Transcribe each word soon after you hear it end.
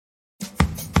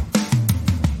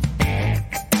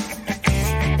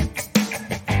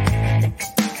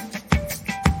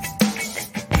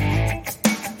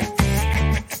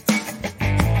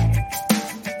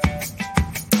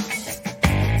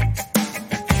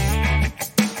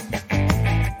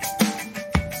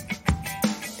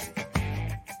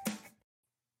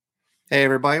Hey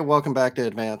everybody, welcome back to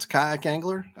Advanced Kayak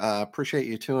Angler. Appreciate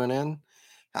you tuning in.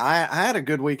 I had a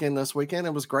good weekend this weekend.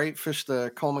 It was great. Fished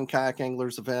the Coleman Kayak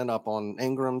Anglers event up on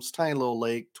Ingram's tiny little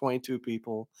lake, 22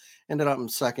 people. Ended up in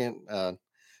second.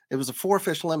 It was a four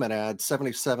fish limit. I had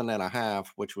 77 and a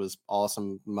half, which was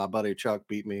awesome. My buddy Chuck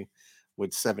beat me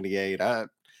with 78.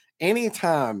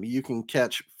 Anytime you can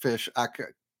catch fish,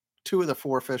 two of the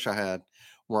four fish I had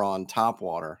were on top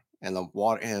water, and the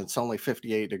water, and it's only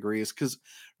 58 degrees. Because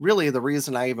really, the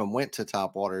reason I even went to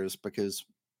top water is because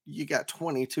you got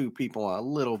 22 people on a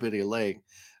little bitty lake.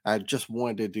 I just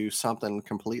wanted to do something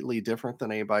completely different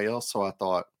than anybody else, so I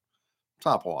thought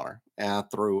top water, and I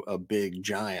threw a big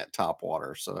giant top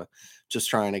water. So just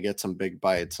trying to get some big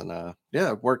bites, and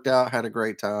yeah, it worked out. Had a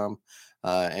great time.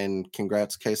 And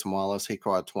congrats, Case Wallace. He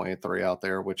caught 23 out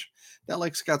there, which that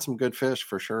lake's got some good fish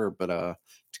for sure. But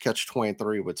to catch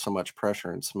 23 with so much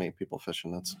pressure and so many people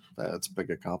fishing, that's a big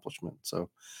accomplishment.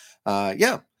 So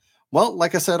yeah. Well,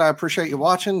 like I said, I appreciate you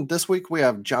watching. This week we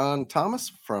have John Thomas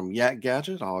from Yak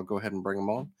Gadget. I'll go ahead and bring him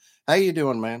on. How you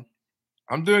doing, man?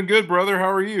 I'm doing good, brother.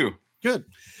 How are you? Good.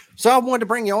 So I wanted to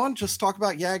bring you on, just talk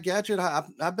about Yeah Gadget.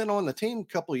 I've been on the team a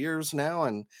couple of years now,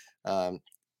 and um,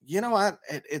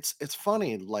 it's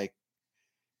funny. Like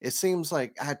it seems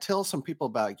like I tell some people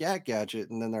about Yeah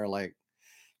Gadget, and then they're like,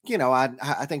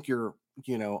 I think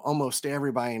almost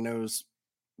everybody knows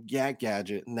Yeah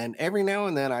Gadget, and then every now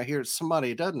and then I hear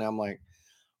somebody doesn't. I'm like,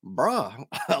 bruh,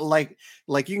 like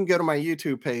you can go to my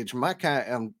YouTube page. My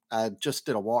kayak, I just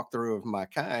did a walkthrough of my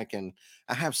kayak, and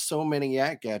I have so many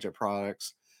Yak Gadget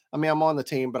products. I mean, I'm on the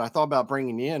team, but I thought about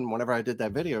bringing you in whenever I did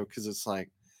that video because it's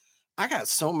like I got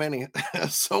so many,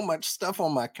 so much stuff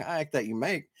on my kayak that you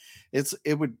make.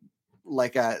 It would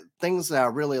like things that I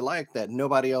really like that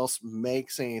nobody else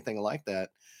makes anything like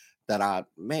that. That I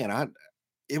man, I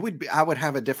it would be I would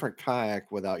have a different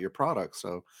kayak without your product.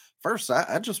 So first,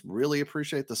 I just really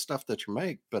appreciate the stuff that you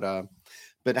make. But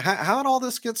how did all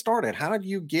this get started? How did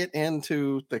you get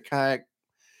into the kayak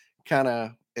kind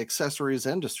of accessories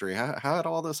industry? How did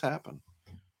all this happen?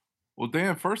 Well,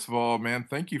 Dan, first of all, man,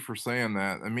 thank you for saying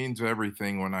that. It means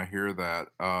everything when I hear that.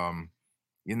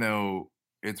 You know,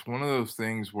 it's one of those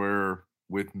things where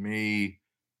with me,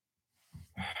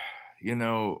 you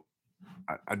know,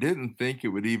 I didn't think it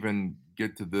would even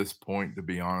get to this point, to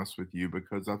be honest with you,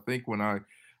 because I think when I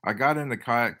got into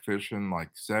kayak fishing like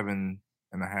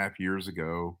 7.5 years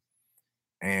ago,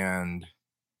 and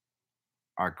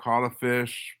I caught a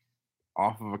fish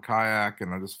off of a kayak,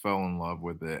 and I just fell in love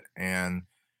with it. And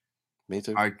Me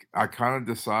too. I kinda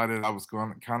decided I was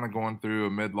going through a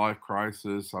midlife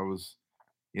crisis. I was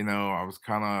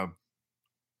kinda,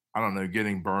 I don't know,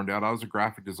 getting burned out. I was a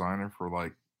graphic designer for,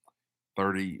 like,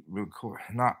 30 well,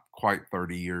 not quite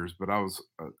 30 years, but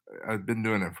I'd been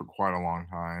doing it for quite a long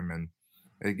time, and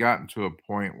it gotten to a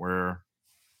point where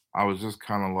I was just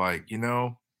kinda like,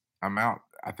 I'm out.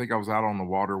 I think I was out on the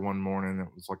water one morning,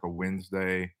 it was like a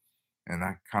Wednesday, and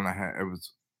I kinda had it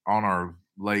was on our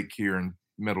lake here in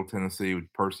Middle Tennessee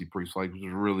with Percy Priest Lake, which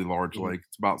is a really large Mhm. lake.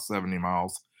 It's about 70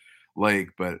 miles lake,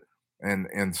 but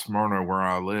in Smyrna where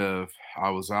I live,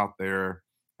 I was out there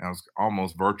and I was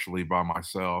almost virtually by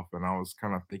myself, and I was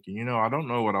kinda thinking, I don't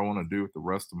know what I wanna do with the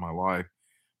rest of my life,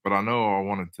 but I know I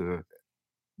wanted to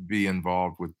be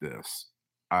involved with this.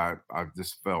 I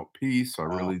just felt peace. I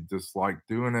Wow. really just liked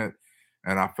doing it,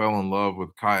 and I fell in love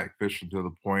with kayak fishing to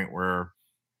the point where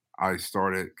I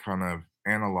started kind of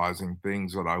analyzing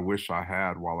things that I wish I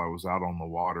had while I was out on the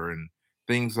water, and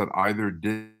things that either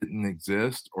didn't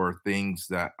exist or things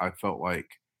that I felt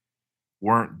like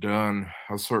weren't done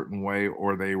a certain way,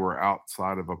 or they were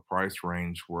outside of a price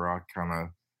range where I kind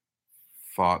of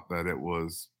thought that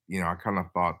I kind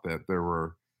of thought that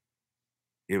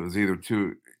it was either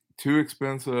too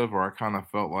expensive, or I kind of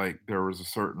felt like there was a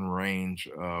certain range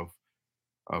of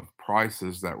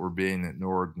prices that were being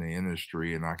ignored in the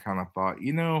industry. And I kind of thought,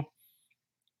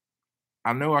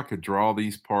 I know I could draw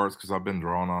these parts because I've been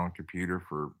drawing on a computer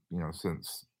for,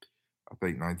 since I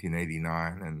think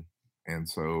 1989. And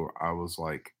so I was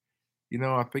like,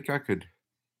 I think I could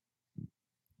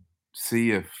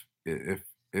see if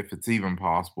it's even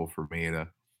possible for me to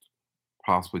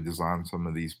possibly design some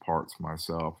of these parts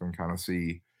myself and kind of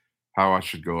see how I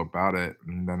should go about it.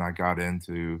 And then I got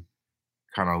into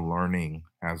kind of learning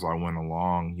as I went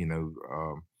along,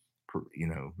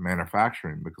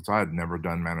 manufacturing, because I had never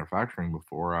done manufacturing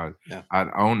before. Yeah.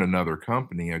 I'd owned another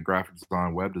company, a graphic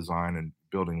design, web design, and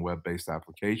building web-based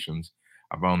applications.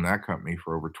 I've owned that company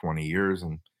for over 20 years,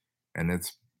 and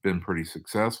it's been pretty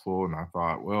successful. And I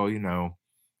thought, well,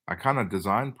 I kind of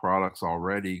designed products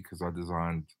already because I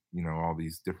designed, all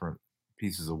these different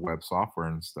pieces of web software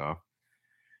and stuff.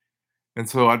 And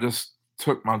so I just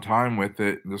took my time with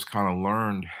it and just kinda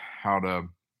learned how to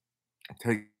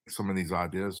take some of these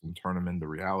ideas and turn them into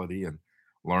reality and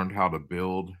learned how to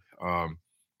build.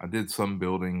 I did some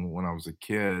building when I was a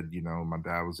kid, my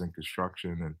dad was in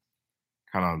construction and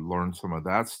kinda learned some of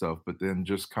that stuff, but then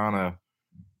just kinda,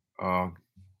 uh,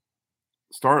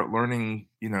 start learning,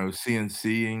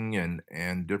 CNCing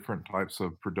and different types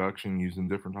of production using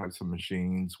different types of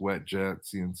machines, wet jet,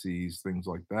 CNCs, things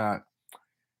like that,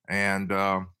 and,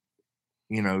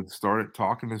 started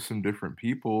talking to some different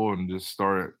people and just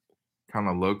started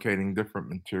kinda locating different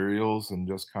materials and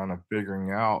just kind of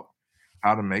figuring out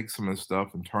how to make some of this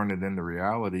stuff and turn it into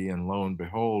reality, and lo and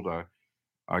behold,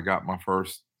 I got my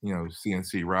first,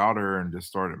 CNC router and just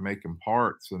started making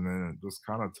parts, and then it just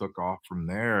kinda took off from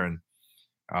there, and,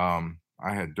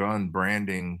 I had done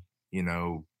branding, you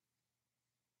know,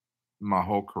 my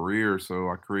whole career, so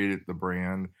I created the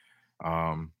brand,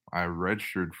 I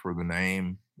registered for the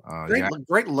name, Great, yeah.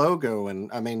 great logo,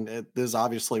 and I mean, this is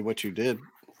obviously what you did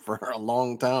for a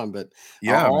long time. But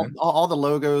Yeah, man. all the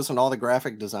logos and all the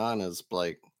graphic design is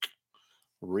like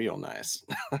real nice.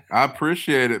 I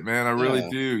appreciate it, man, I really Yeah.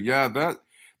 do. Yeah,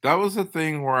 that was a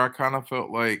thing where I kinda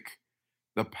felt like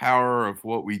the power of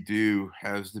what we do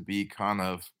has to be kind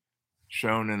of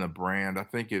shown in a brand. I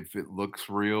think if it looks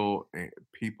real,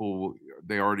 people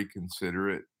they already consider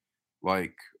it,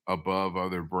 like, above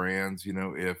other brands,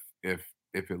 if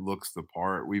it looks the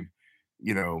part.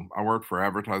 I worked for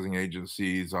advertising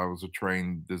agencies, I was a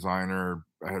trained designer,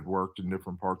 I had worked in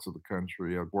different parts of the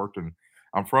country,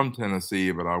 I'm from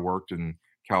Tennessee, but I worked in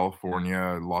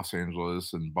California, Los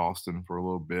Angeles, and Boston for a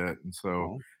little bit, and so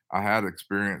Oh, I had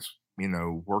experience,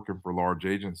 working for large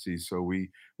agencies, so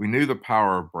we knew the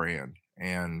power of brand,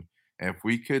 and if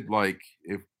we could, like,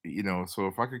 so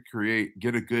if I could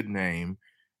get a good name,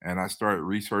 and I started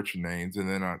researching names, and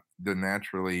then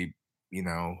naturally,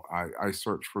 I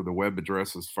searched for the web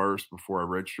addresses first before I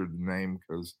registered the name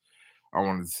because I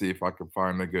wanted to see if I could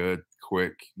find a good,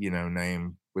 quick,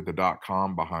 name with a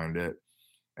 .com behind it,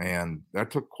 and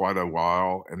that took quite a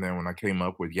while, and then when I came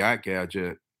up with Yak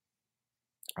Gadget,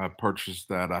 I purchased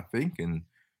that, I think, in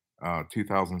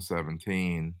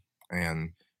 2017,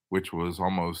 and which was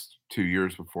almost 2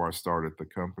 years before I started the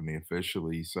company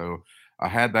officially, so I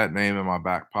had that name in my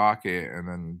back pocket and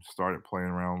then started playing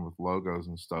around with logos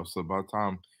and stuff, so by the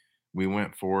time we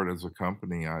went forward as a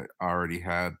company, I already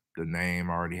had the name,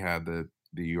 I already had the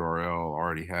URL,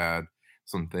 already had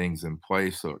some things in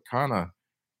place, so it kinda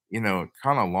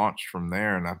launched from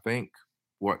there, and I think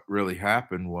what really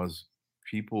happened was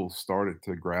people started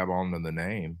to grab onto the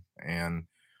name and,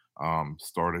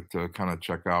 started to kinda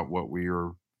check out what we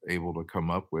were able to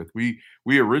come up with. We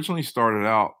originally started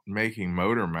out making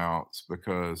motor mounts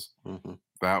because hmm.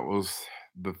 that was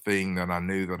the thing that I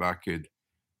knew that I could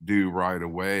do right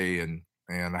away, and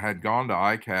I had gone to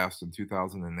ICAST in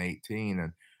 2018,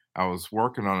 and I was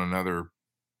working on another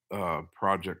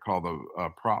project called the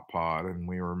Prop Pod, and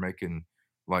we were making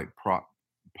like prop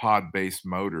pod-based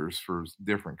motors for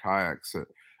different kayaks that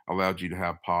allowed you to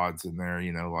have pods in there,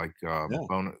 like Yeah.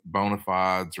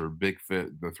 Bonafides or Big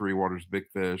Fit, the Three Waters Big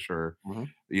Fish, or Hmm.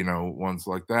 ones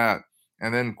like that.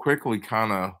 And then quickly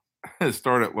kind of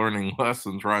started learning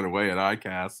lessons right away at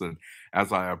ICAST, and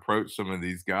as I approached some of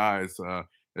these guys,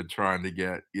 and trying to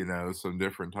get some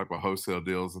different type of wholesale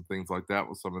deals and things like that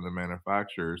with some of the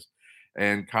manufacturers,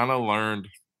 and kinda learned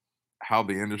how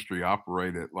the industry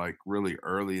operated, like, really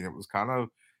early, and it was kind of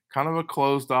a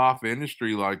closed off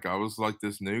industry, like, I was, like,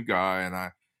 this new guy, and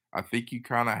I think you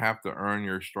kinda have to earn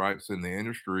your stripes in the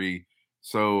industry,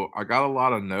 so I got a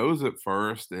lot of no's at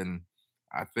first, and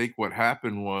I think what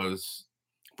happened was.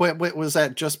 Wait, was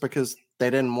that just because they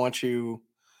didn't want you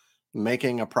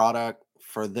making a product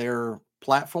for their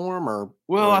platform,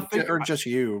 Well, I think or just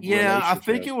you Yeah, I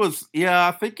think relationship?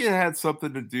 I think it had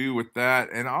something to do with that,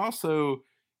 and also,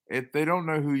 if they don't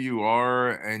know who you are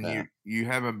and Yeah. you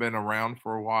haven't been around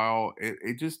for a while,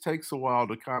 it just takes a while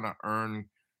to kinda earn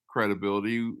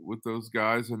credibility with those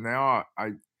guys, and now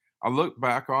I look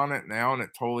back on it now and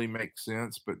it totally makes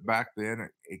sense, but back then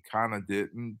it kinda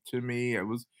didn't to me. It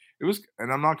was,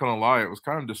 and I'm not gonna lie, it was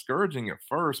kind of discouraging at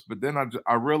first, but then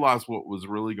I realized what was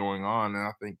really going on, and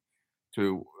I think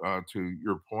to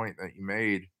your point that you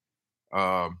made,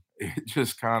 it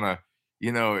just kinda,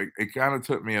 it kinda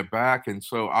took me aback, and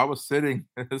so I was sitting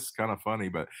it's kinda funny,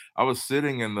 but I was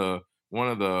sitting in the one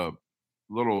of the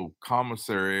little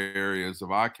commissary areas of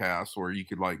ICAST where you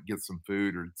could, like, get some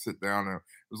food or sit down, and it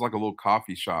was like a little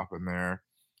coffee shop in there,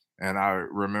 and I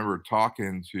remember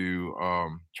talking to,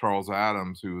 Charles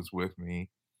Adams, who was with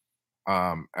me,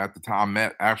 at the time.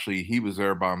 Met Actually, he was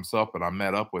there by himself, but I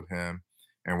met up with him,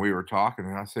 and we were talking,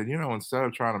 and I said, instead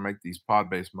of trying to make these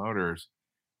pod-based motors,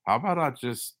 how about I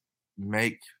just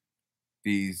make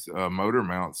these motor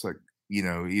mounts that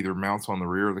either mounts on the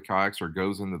rear of the kayaks or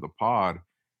goes into the pod,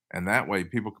 and that way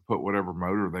people can put whatever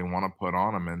motor they want to put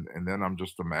on them, and then I'm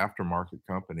just an aftermarket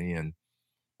company. And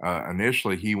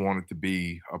initially he wanted to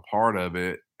be a part of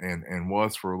it, and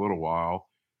was for a little while,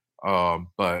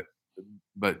 but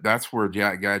that's where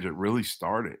Jack Gadget really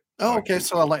started. Oh, Like okay.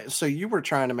 it, So you were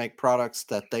trying to make products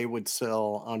that they would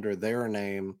sell under their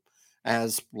name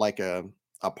as like a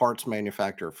parts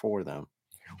manufacturer for them.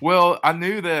 well, I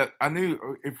knew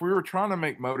if we were trying to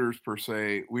make motors per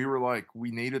se, we were like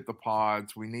we needed the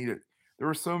pods, we needed there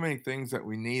were so many things that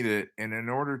we needed, and in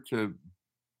order to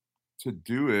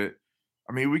do it,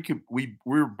 I mean, we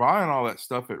were buying all that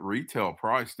stuff at retail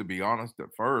price, to be honest,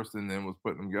 at first, and then was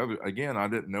putting them together. Again, I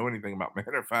didn't know anything about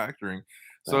manufacturing,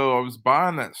 Right. so I was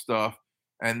buying that stuff,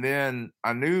 and then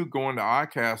I knew going to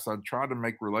ICAST, I'd try to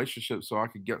make relationships so I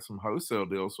could get some wholesale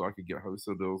deals, so I could get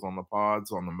wholesale deals on the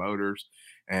pods, on the motors,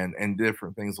 and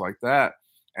different things like that.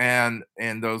 And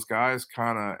those guys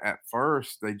kind of at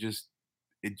first they just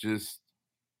it just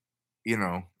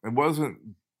it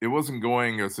wasn't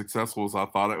going as successful as I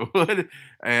thought it would,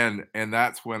 and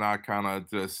that's when I kinda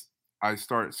just I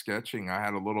started sketching. I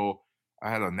had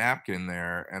a napkin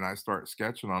there, and I start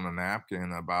sketching on a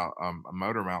napkin about, a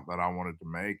motor mount that I wanted to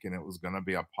make, and it was gonna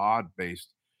be a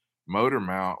pod-based motor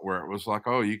mount where it was like,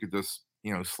 oh, you could just,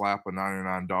 slap a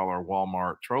 $99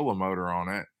 Walmart trolling motor on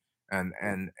it, and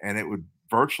it would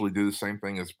virtually do the same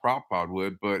thing as prop pod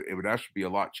would, but it would actually be a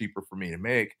lot cheaper for me to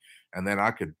make, and then I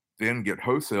could then get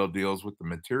wholesale deals with the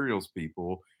materials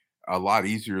people a lot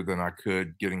easier than I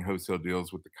could getting wholesale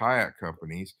deals with the kayak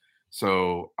companies.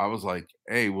 So I was like,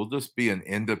 hey, we'll just be an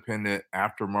independent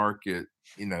aftermarket,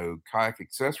 kayak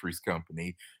accessories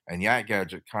company. And Yak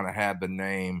Gadget kind of had the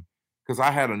name because I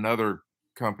had another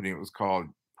company. It was called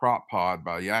Prop Pod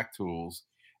by Yak Tools.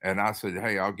 And I said,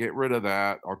 hey, I'll get rid of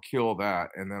that. I'll kill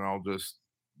that. And then I'll just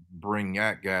bring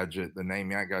Yak Gadget, the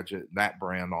name Yak Gadget, that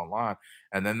brand online,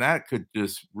 and then that could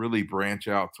just really branch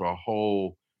out to a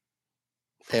whole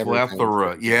Everything.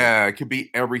 plethora. Yeah, it could be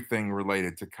everything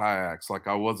related to kayaks. Like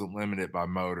I wasn't limited by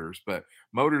motors, but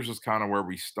motors is kind of where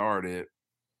we started.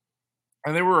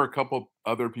 And there were a couple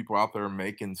other people out there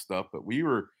making stuff, but we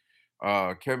were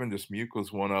Kevin Dismuke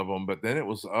was one of them, but then it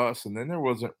was us, and then there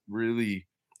wasn't really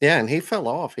Yeah, and he fell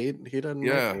off. He doesn't make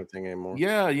yeah. anything anymore.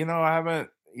 Yeah, I haven't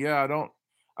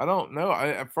I don't know.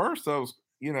 At first I was,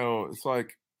 it's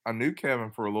like I knew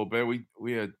Kevin for a little bit.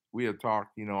 We had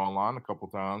talked, online a couple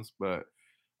times, but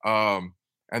um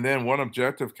and then One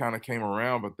Objective kind of came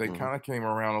around, but they Mhm. kind of came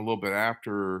around a little bit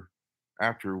after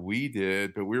we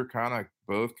did, but we were kind of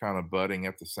both kind of budding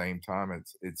at the same time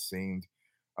it seemed.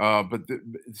 But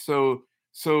so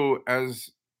as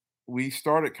we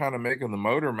started kind of making the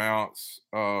motor mounts,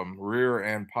 rear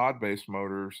and pod based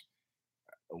motors,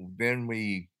 then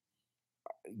we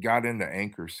got into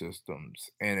anchor systems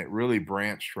and it really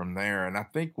branched from there. And I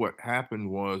think what happened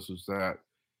was that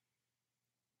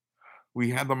we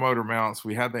had the motor mounts,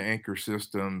 we had the anchor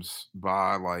systems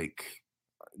by like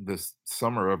this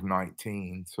summer of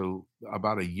 19. So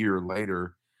about a year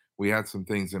later, we had some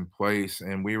things in place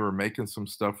and we were making some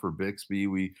stuff for Bixby.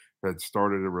 We had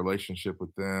started a relationship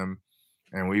with them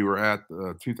and we were at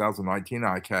the 2019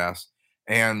 ICAST.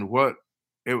 And what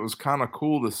it was kind of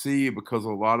cool to see because a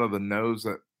lot of the no's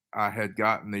that I had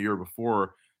gotten the year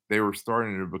before, they were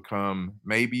starting to become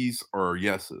maybes or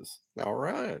yeses. All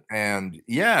right. And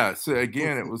yeah, so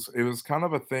again, it was kind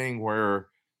of a thing where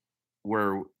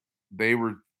they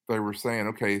were they were saying,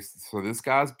 "Okay, so this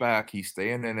guy's back, he's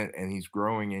staying in it, and he's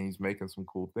growing, and he's making some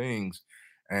cool things,"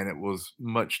 and it was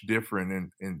much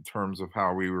different in terms of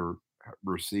how we were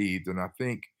received, and I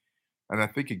think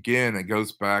again, it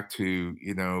goes back to,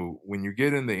 when you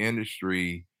get in the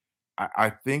industry, I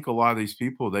think a lot of these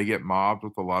people, they get mobbed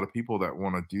with a lot of people that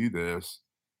wanna do this,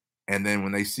 and then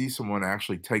when they see someone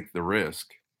actually take the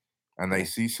risk and they Yeah.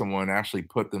 see someone actually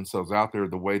put themselves out there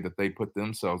the way that they put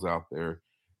themselves out there,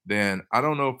 then I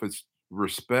don't know if it's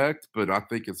respect, but I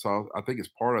think it's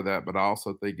part of that, but I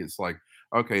also think it's like,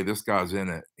 okay, this guy's in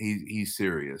it. He's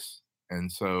serious.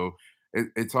 And so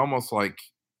it's almost like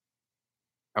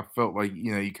I felt like,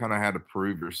 you kind of had to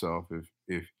prove yourself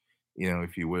if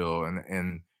you will.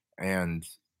 And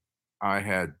I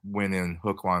had went in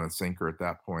hook, line, and sinker at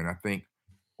that point. I think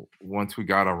once we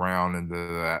got around into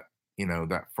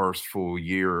that first full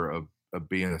year of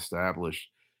being established,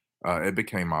 it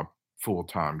became my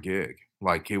full-time gig.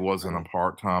 Like, it wasn't a Right.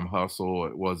 part-time hustle,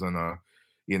 it wasn't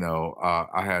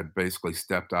I had basically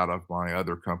stepped out of my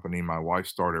other company. My wife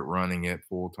started running it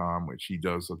full time, which she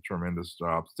does a tremendous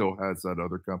job. Still has that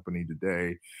other company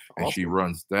today, and she Awesome.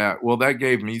 runs that. Well, that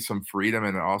gave me some freedom,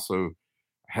 and it also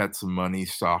had some money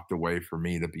socked away for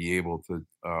me to be able to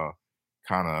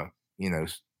kind of, you know,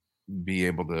 be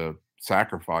able to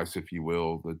sacrifice, if you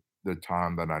will, the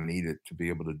time that I needed to be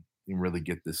able to really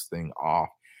get this thing off.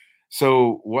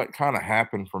 So what kind of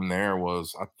happened from there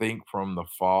was, I think from the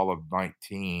fall of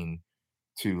 19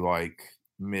 to like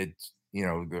mid,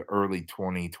 the early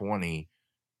 2020,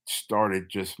 started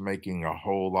just making a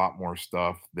whole lot more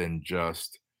stuff than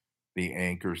just the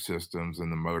anchor systems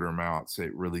and the motor mounts.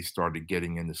 It really started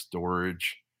getting into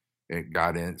storage.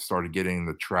 Started getting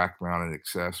the track mounted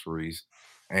accessories,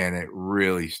 and it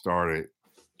really started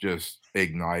just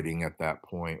igniting at that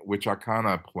point, which I kind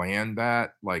of planned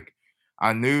that. Like,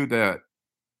 I knew that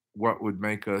what would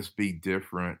make us be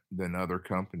different than other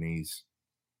companies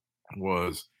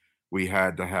was we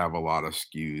had to have a lot of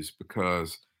SKUs,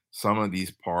 because some of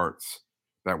these parts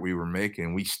that we were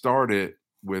making, we started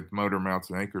with motor mounts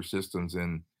and anchor systems,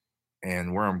 and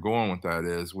where I'm going with that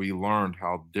is we learned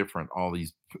how different all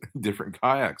these different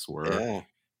kayaks were. Yeah.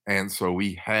 And so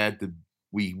we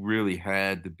really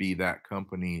had to be that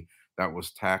company that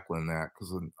was tackling that,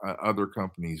 because other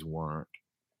companies weren't.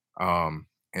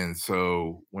 And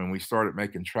so when we started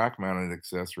making track mounted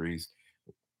accessories,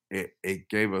 it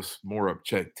gave us more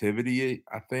objectivity,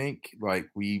 I think. Like,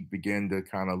 we began to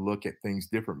kind of look at things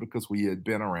different because we had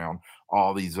been around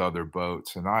all these other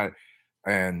boats.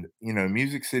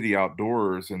 Music City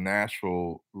Outdoors in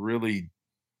Nashville really,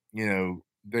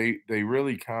 they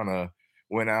really kind of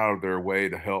went out of their way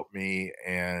to help me,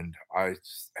 and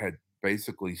had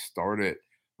basically started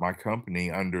my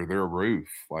company under their roof.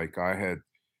 Like, I had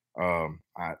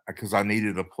I because I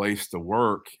needed a place to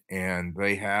work, and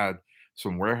they had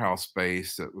some warehouse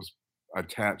space that was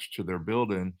attached to their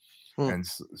building, Hmm. and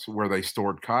where they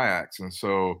stored kayaks. And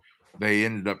so they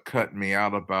ended up cutting me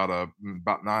out about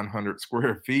 900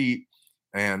 square feet,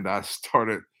 and I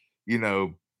started, you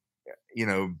know, you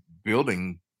know,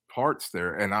 building parts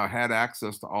there, and I had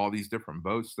access to all these different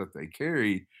boats that they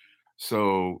carried.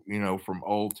 So, from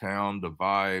Old Town to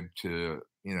Vibe to,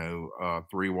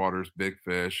 Three Waters, Big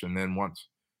Fish, and then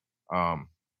um,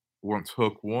 once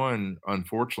Hook One,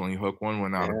 unfortunately, Hook One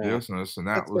went out of Yeah. business, and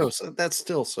that was That's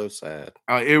still so sad.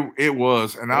 it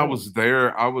was, and I Yeah. was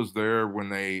there. I was there when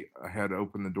they had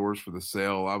opened the doors for the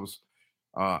sale. I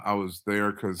was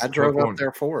there because I Hook drove up One,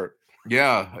 there for it.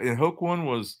 yeah, and Hook One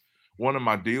was one of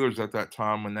my dealers at that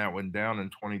time when that went down in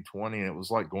 2020, and it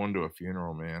was like going to a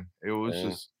funeral, man. It was Yeah.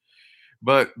 just,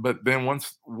 but then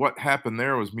once what happened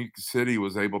there was Music City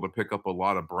was able to pick up a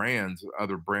lot of brands,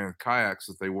 other brand kayaks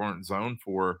that they weren't zoned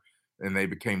for, and they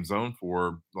became zoned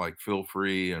for, like Feel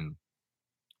Free and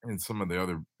some of the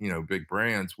other, big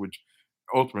brands, which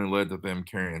ultimately led to them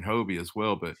carrying Hobie as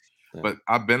well. But Yeah. but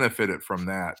I benefited from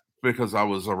that because I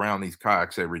was around these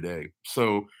kayaks every day.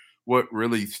 So what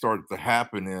really started to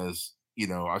happen is,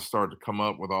 I started to come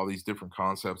up with all these different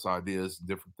concepts, ideas, and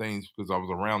different things because I was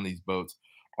around these boats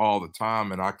all the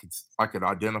time, and I could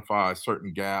identify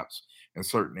certain gaps in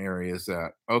certain areas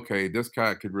that, okay, this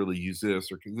kayak could really use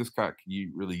this, or this kayak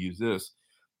could really use this.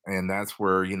 And that's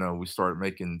where, we started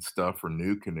making stuff for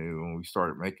New Canoe, and we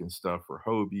started making stuff for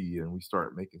Hobie, and we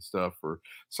started making stuff for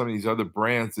some of these other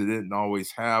brands that didn't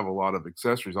always have a lot of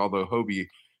accessories, although Hobie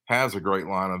has a great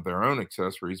line of their own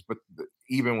accessories. But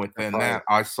even They're within fine. that,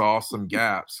 I saw some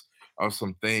gaps of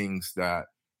some things that,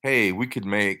 hey, we could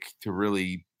make to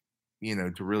really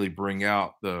bring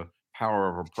out the power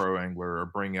of a pro angler, or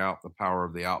bring out the power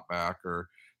of the Outback, or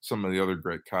some of the other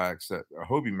great kayaks that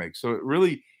Hobie makes. So it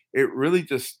really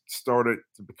just started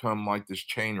to become like this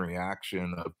chain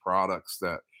reaction of products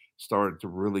that started to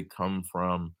really come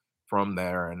from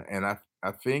there. And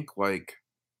I think, like,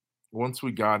 once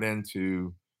we got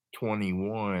into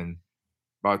 21,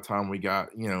 by the time we got,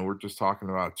 we're just talking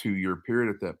about a 2-year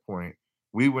period at that point.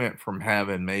 We went from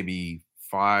having maybe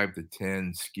 5 to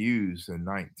 10 SKUs in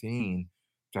 19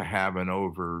 to having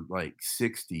over like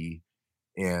 60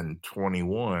 in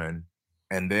 21.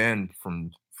 And then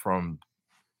from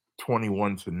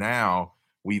 21 to now,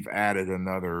 we've added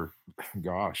another,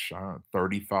 gosh,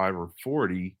 35 or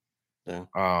 40, Yeah.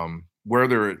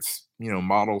 whether it's,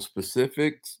 model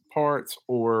specific parts,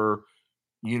 or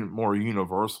more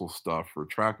universal stuff for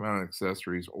track mounted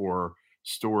accessories, or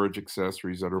storage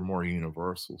accessories that are more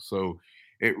universal. So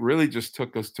it really just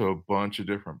took us to a bunch of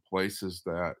different places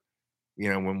that,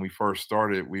 when we first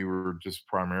started, we were just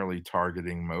primarily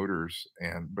targeting motors,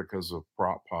 and because of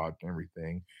prop pod and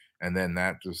everything. and then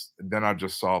I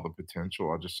just saw the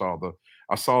potential.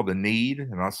 I saw the need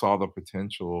and I saw the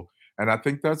potential. And I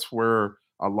think that's where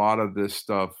a lot of this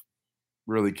stuff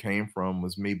really came from,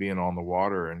 was me being on the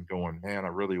water and going, "Man, I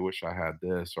really wish I had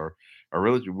this," or "I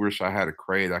really wish I had a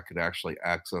crate I could actually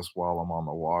access while I'm on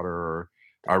the water," or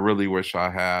 "I really wish I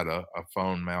had a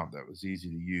phone mount that was easy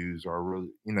to use," or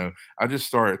I just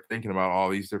started thinking about all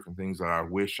these different things that I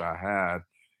wish I had,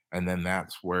 and then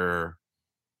that's where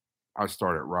I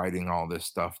started writing all this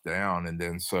stuff down, and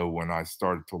then so when I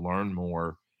started to learn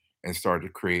more and started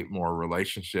to create more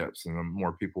relationships and then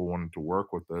more people wanted to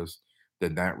work with us,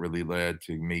 then that really led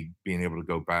to me being able to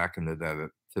go back into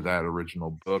that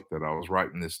original book that I was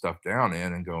writing this stuff down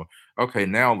in and go, "Okay,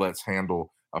 now let's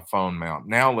handle a phone mount.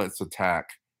 Now let's attack,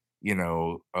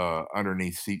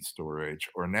 underneath seat storage,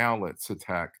 or now let's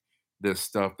attack this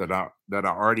stuff that I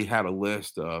already had a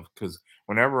list of." Because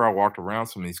whenever I walked around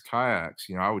some of these kayaks,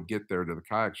 I would get there to the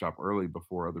kayak shop early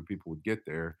before other people would get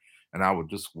there, and I would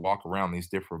just walk around these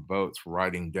different boats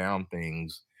writing down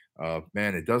things.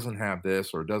 Man, it doesn't have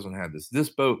this, or it doesn't have this. This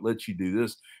boat lets you do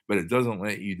this, but it doesn't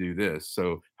let you do this.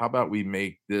 So how about we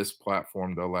make this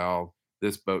platform to allow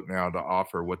this boat now to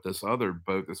offer what this other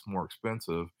boat that's more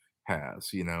expensive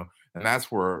has. And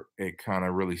that's where it kind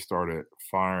of really started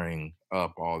firing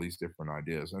up all these different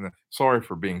ideas. And sorry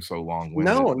for being so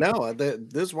long-winded, No, but no,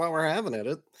 this is why we're having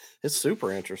it. It's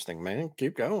super interesting, man.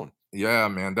 Keep going. yeah,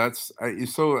 man, that's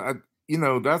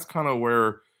kind of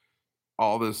where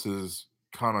all this is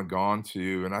kind of gone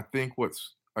to. And I think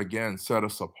what's again set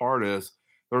us apart is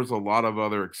there's a lot of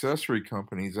other accessory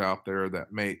companies out there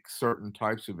that make certain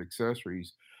types of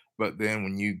accessories, but then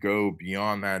when you go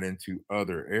beyond that into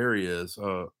other areas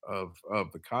of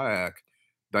the kayak,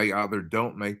 they either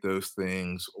don't make those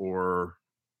things, or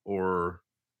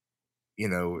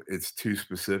it's too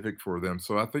specific for them.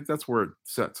 So I think that's where it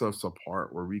sets us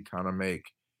apart, where we kind of make,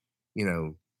 you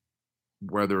know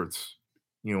whether it's,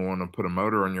 want to put a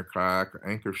motor on your kayak or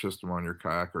anchor system on your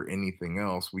kayak or anything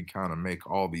else, we kind of make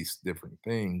all these different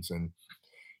things. And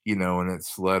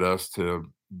it's led us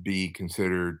to be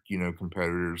considered,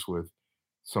 competitors with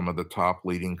some of the top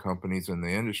leading companies in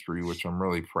the industry, which I'm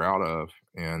really proud of.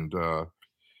 And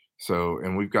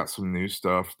we've got some new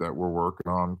stuff that we're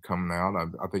working on coming out.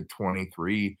 I think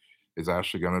 23 is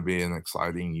actually going to be an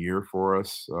exciting year for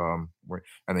us.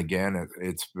 And again,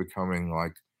 it's becoming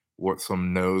like what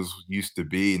some no's used to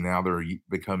be. Now they're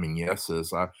becoming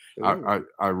yeses. I, Ooh. I,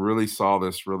 I really saw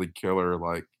this really killer,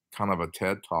 like kind of a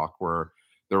TED talk where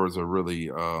there was a really,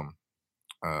 a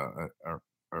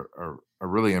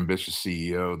really ambitious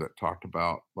CEO that talked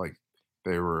about, like,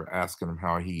 they were asking him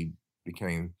how he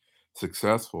became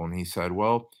successful, and he said,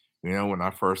 "Well, when I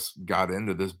first got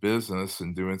into this business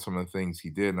and doing some of the things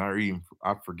he did," and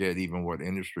I forget even what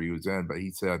industry he was in, but he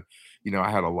said,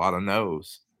 "I had a lot of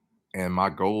no's, and my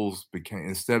goals became,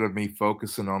 instead of me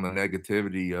focusing on the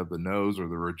negativity of the no's or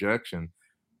the rejection,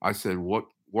 I said, what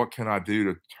can I do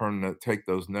to take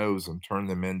those no's and turn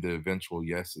them into eventual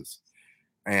yeses?"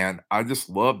 And I just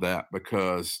love that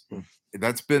because Mm.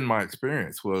 that's been my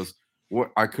experience, was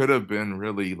what I could have been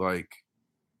really, like,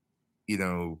 you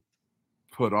know,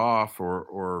 put off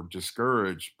or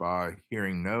discouraged by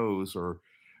hearing no's, or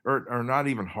not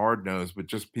even hard no's, but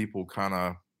just people kind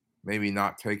of maybe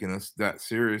not taking us that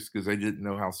serious because they didn't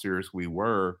know how serious we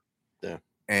were. Yeah.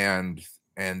 And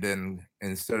then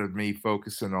instead of me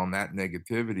focusing on that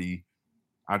negativity,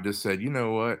 I just said, "You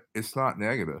know what? It's not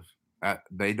negative.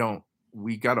 They don't.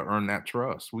 We got to earn that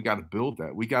trust. We got to build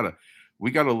that. We got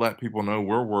to let people know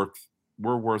we're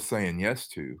worth saying yes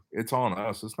to. It's on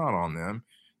us. It's not on them.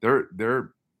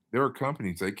 They're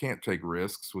companies. They can't take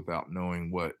risks without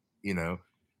knowing what you know.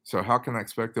 So how can I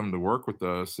expect them to work with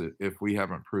us if we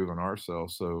haven't proven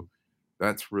ourselves?" So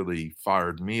that's really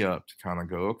fired me up to kind of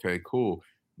go, okay, cool.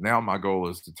 Now my goal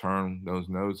is to turn those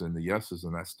no's into yeses,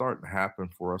 and that's starting to happen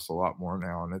for us a lot more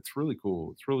now, and it's really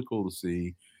cool. It's really cool to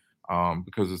see,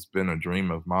 because it's been a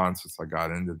dream of mine since I got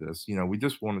into this. We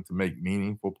just wanted to make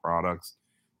meaningful products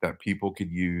that people could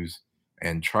use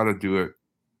and try to do it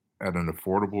at an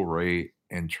affordable rate,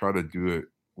 and try to do it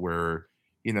where,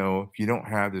 if you don't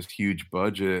have this huge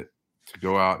budget to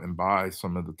go out and buy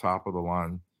some of the top of the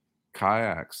line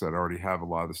kayaks that already have a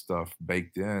lot of stuff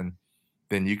baked in,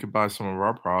 then you could buy some of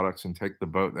our products and take the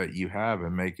boat that you have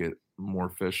and make it more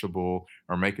fishable,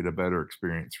 or make it a better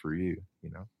experience for you.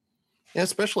 Yeah,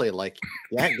 especially like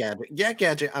Yak Gadget. Yak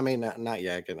Gadget, I mean, not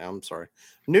Yak Gadget, I'm sorry.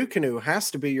 New Canoe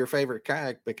has to be your favorite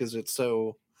kayak because it's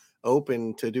so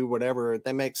open to do whatever.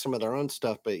 They make some of their own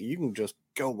stuff, but you can just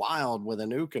go wild with a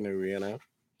new canoe.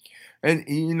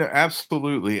 And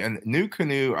absolutely. And New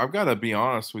Canoe, I've got to be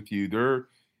honest with you,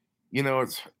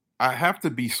 it's I have to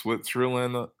be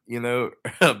Switzerland,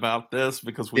 about this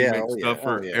because we Yeah, make oh yeah, stuff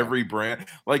oh for yeah. every brand.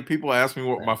 Like, people ask me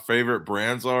what Yeah, my favorite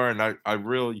brands are, and I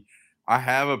really I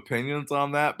have opinions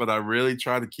on that, but I really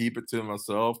try to keep it to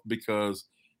myself because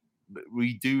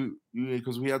we do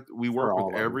because we for work with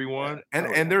all of them. Yeah. everyone, and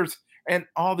Oh and yeah. there's and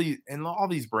all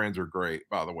these brands are great,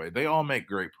 by the way. They all make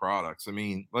great products. I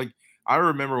mean, like, I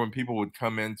remember when people would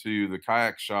come into the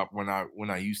kayak shop when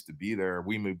I used to be there.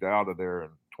 We moved out of there in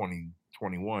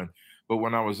 2021, but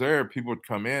when I was there, people would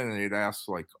come in and they'd ask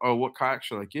like, "Oh, what kayak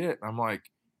should I get?" And I'm like,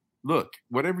 "Look,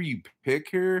 whatever you pick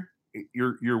here,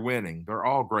 you're winning. They're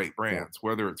all great Yeah. brands,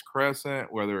 whether it's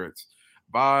Crescent, whether it's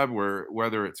Vibe,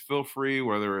 whether it's Feel Free,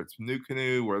 whether it's New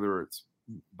Canoe, whether it's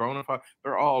Bonafide,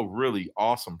 they're all really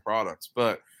awesome products.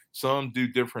 But some do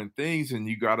different things, and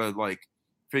you gotta like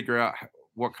figure out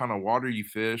what kind of water you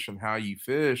fish and how you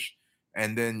fish,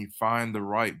 and then you find the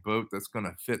right boat that's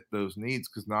gonna fit those needs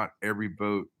because not every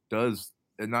boat does,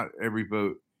 and not every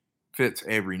boat fits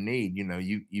every need. Yeah.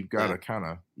 You've gotta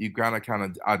kind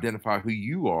of identify who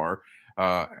you are,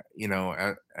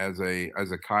 as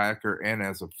a kayaker and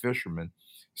as a fisherman.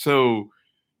 So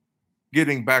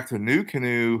getting back to New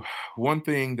Canoe, one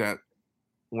thing that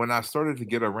when I started to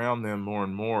get around them more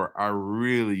and more, I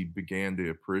really began to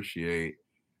appreciate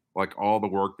like all the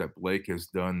work that Blake has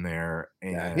done there.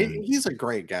 Yeah. And He's a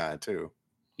great guy too.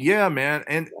 yeah, man.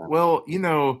 And Yeah. well,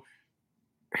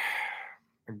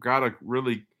 I've got to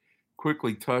really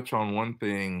quickly touch on one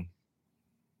thing.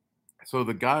 So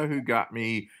the guy who got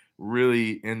me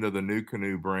really into the New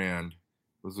Canoe brand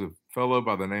was a fellow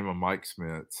by the name of Mike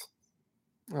Smits,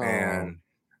 Oh, and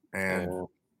and yeah.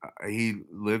 he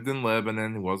lived in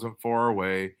Lebanon. He wasn't far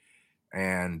away,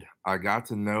 and I got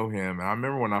to know him. And I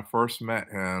remember when I first met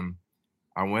him,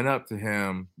 I went up to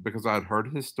him because I'd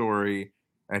heard his story,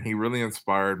 and he really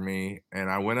inspired me. And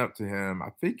I went up to him.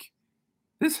 I think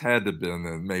this had to have been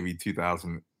in maybe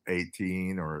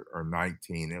 2018 or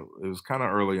 19. It was kind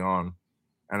of early on,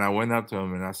 and I went up to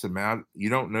him and I said, "Man, you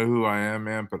don't know who I am,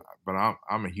 man, but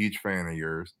I'm a huge fan of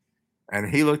yours." And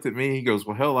he looked at me, he goes,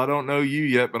 "Well, hell, I don't know you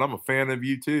yet, but I'm a fan of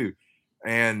you too."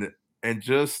 And and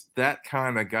just that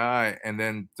kind of guy, and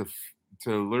then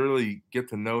to literally get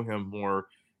to know him more,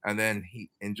 and then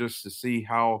he and just to see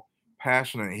how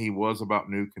passionate he was about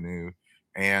New Canoe.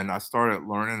 And I started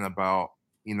learning about,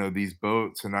 these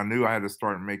boats, and I knew I had to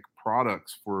start and make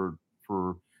products for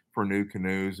for New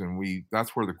Canoes, and we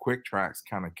that's where the Quick Tracks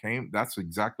kind of came. That's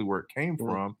exactly where it came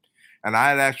Mm, from. And I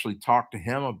had actually talked to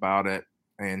him about it,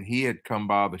 and he had come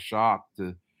by the shop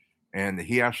and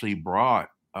he actually brought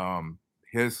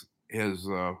his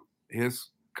his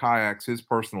kayaks, his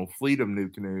personal fleet of New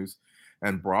Canoes,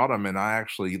 and brought them. And I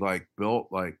actually like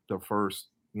built like the first,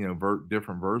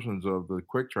 different versions of the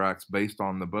Quick Tracks based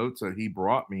on the boats that he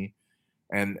brought me.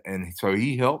 And so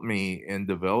he helped me in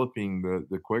developing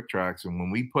the Quick Tracks. And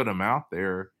when we put them out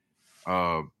there,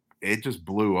 uh, it just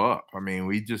blew up. I mean,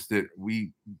 we just did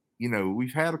we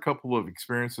we've had a couple of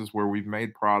experiences where we've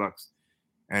made products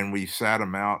and we sat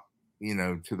them out,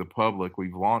 to the public.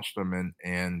 We've launched them,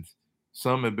 and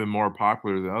some have been more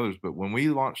popular than others. But when we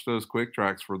launched those Quick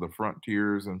Tracks for the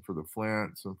Frontiers and for the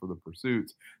Flints and for the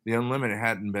Pursuits, the Unlimited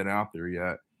hadn't been out there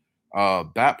yet.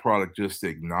 That product just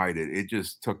ignited. It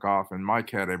just took off, and Mike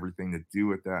had everything to do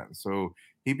with that. And so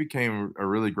he became a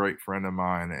really great friend of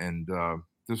mine, and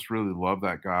just really love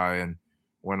that guy. And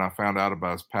when I found out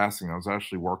about his passing, I was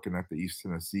actually working at the East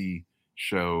Tennessee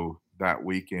show that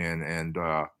weekend, and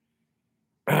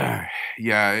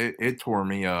yeah, it tore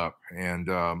me up. And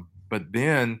but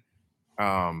then,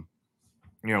 um,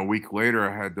 a week later,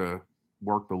 I had to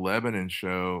work the Lebanon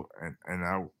show,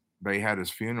 and they had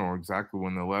his funeral exactly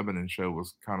when the Lebanon show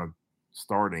was kind of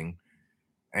starting.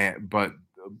 And but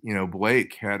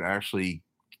Blake had actually,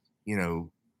 you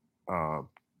know, uh,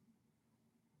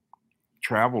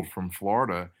 traveled from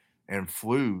Florida and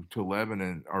flew to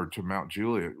Lebanon or to Mount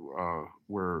Juliet,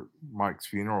 where Mike's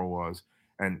funeral was,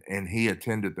 and he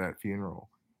attended that funeral.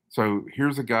 So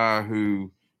here's a guy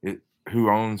it, who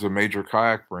owns a major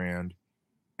kayak brand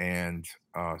and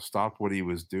stopped what he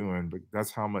was doing. But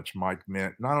that's how much Mike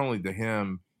meant, not only to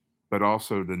him, but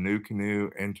also to New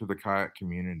Canoe and to the kayak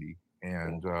community.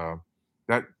 yeah.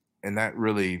 That that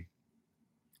really,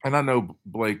 and I know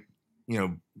Blake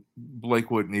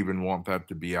wouldn't even want that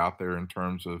to be out there in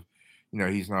terms of,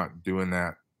 he's not doing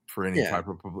that for any Yeah. type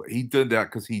of public. He did that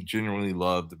because he genuinely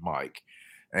loved Mike,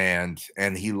 and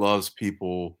he loves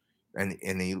people, and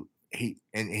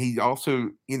he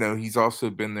also, he's also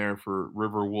been there for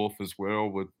River Wolf as well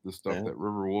with the stuff Yeah. that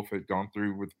River Wolf had gone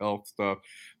through with health stuff.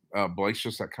 Blake's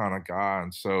just that kind of guy,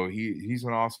 and so he's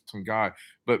an awesome guy.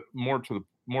 But more to the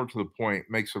more to the point,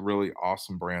 makes a really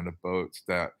awesome brand of boats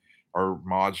that are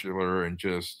modular and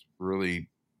just really,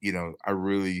 I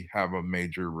really have a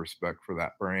major respect for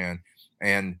that brand.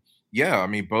 And yeah, I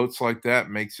mean, boats like that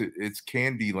makes it's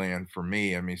Candyland for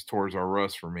me. I mean, it's Toys R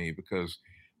Us for me because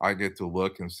I get to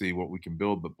look and see what we can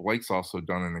build. But Blake's also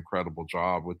done an incredible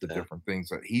job with the Yeah. different things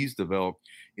that he's developed.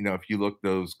 If you look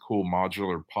those cool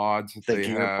modular pods that The they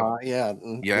gear have, pod, yeah,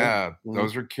 yeah. yeah, Mhm.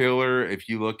 those are killer. If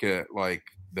you look at like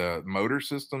the motor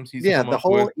systems he's Yeah, come up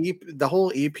with, the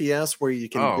whole EPS where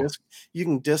oh, you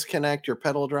can disconnect your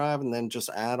pedal drive and then just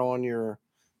add on your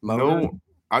motor. no,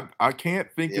 I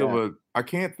can't think of Yeah,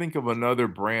 another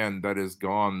brand that has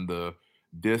gone the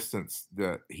distance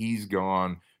that he's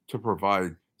gone to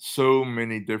provide so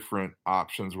many different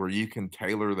options where you can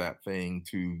tailor that thing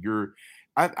to your.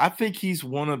 I think he's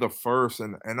one of the first,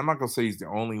 and I'm not gonna say he's the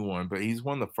only one, but he's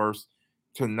one of the first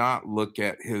to not look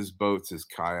at his boats as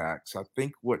kayaks. I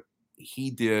think what he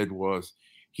did was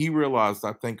he realized,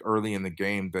 I think early in the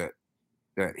game, that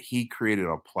he created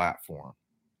a platform,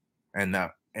 and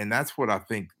that's what I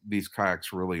think these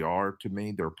kayaks really are to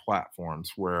me. They're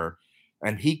platforms where,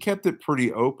 and he kept it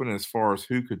pretty open as far as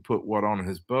who could put what on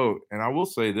his boat. And I will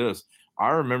say this, I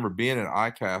remember being at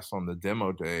ICAST on the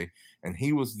demo day, and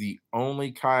he was the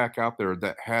only kayak out there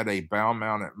that had a bow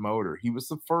mounted motor. He was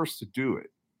the first to do it.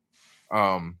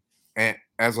 And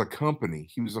as a company,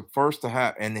 he was the first to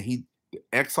have, and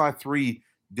XI3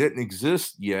 didn't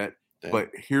exist yet. yeah. But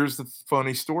here's the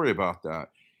funny story about that.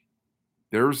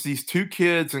 There was these two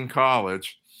kids in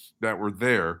college that were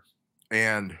there,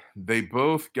 and they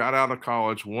both got out of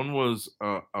college. One was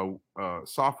a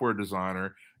software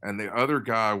designer, and the other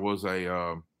guy was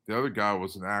an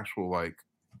actual like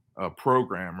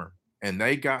programmer. And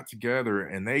they got together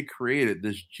and they created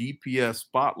this GPS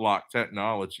spot lock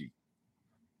technology.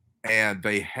 And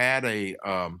they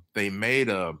made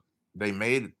a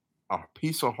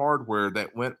piece of hardware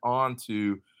that went on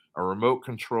to a remote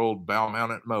controlled bow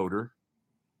mounted motor,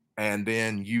 and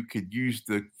then you could use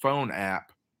the phone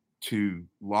app to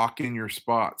lock in your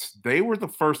spots. They were the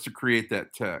first to create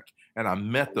that tech, and I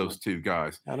met those Oh, two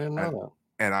guys, I didn't and know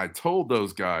I told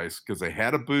those guys because they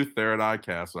had a booth there at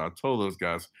ICAST, and I told those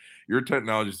guys, "Your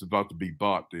technology is about to be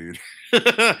bought, dude.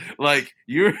 Like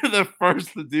you're the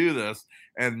first to do this."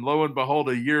 And lo and behold,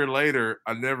 a year later,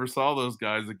 I never saw those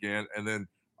guys again, and then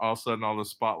all of a sudden, all the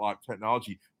Spotlock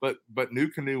technology. But New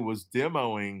Canoe was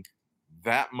demoing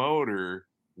that motor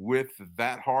with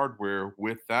that hardware,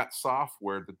 with that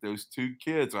software that those two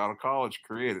kids out of college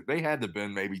created. They had to have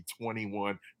been maybe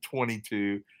 21,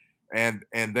 22, and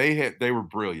they were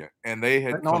brilliant. And they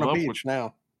that. had Sitting on come a up with, beach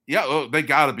now. yeah, oh, they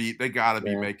gotta be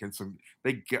Yeah, making some,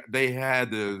 they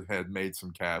had to have made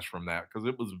some cash from that because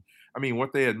it was, I mean,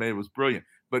 what they had made was brilliant.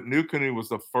 But New Canoe was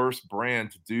the first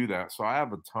brand to do that. So I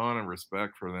have a ton of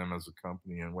respect for them as a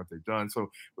company and what they've done. So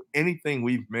anything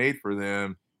we've made for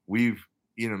them, we've,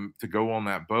 to go on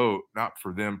that boat, not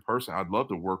for them personally. I'd love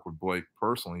to work with Blake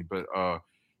personally, but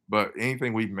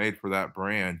anything we've made for that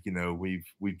brand,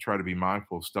 we've tried to be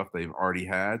mindful of stuff they've already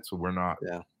had. So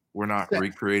yeah. we're not Yeah,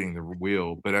 recreating the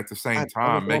wheel, but at the same I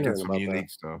was time, making wondering some about that. unique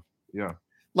stuff. Yeah.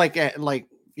 Like,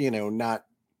 not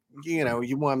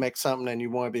you wanna make something and you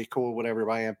wanna be cool with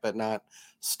everybody, but not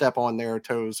step on their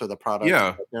toes or the products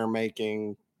Yeah. that they're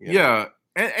making, Yeah.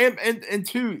 And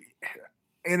two,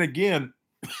 and again,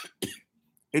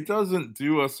 it doesn't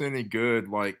do us any good,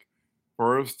 like,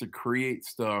 for us to create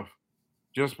stuff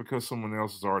just because someone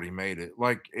else has already made it.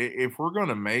 Like, if we're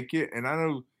gonna make it, and I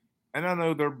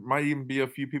know there might even be a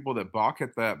few people that balk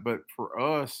at that, but for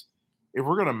us, if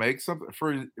we're gonna make something,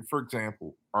 for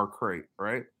example, our crate,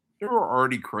 right? There were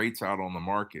already crates out on the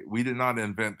market. We did not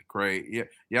invent the crate. Yeah,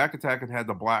 Yak Attack had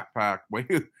the black pack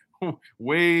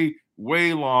way,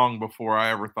 way long before I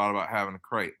ever thought about having a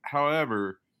crate.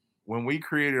 However, when we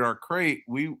created our crate,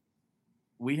 we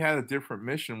had a different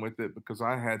mission with it because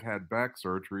I had had back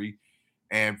surgery,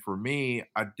 and for me,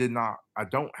 I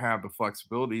don't have the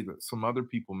flexibility that some other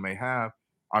people may have.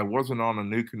 I wasn't on a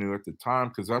new canoe at the time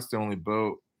because that's the only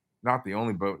boat, not the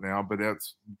only boat now, but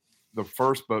that's the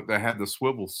first boat that had the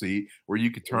swivel seat where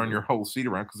you could turn mhm, your whole seat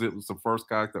around because it was the first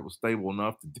kayak that was stable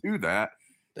enough to do that.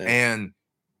 yeah,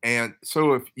 And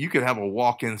so if you could have a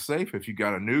walk-in safe if you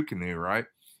got a new canoe, right?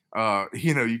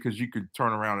 Because you could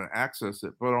turn around and access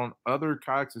it. But on other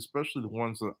kayaks, especially the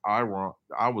ones that I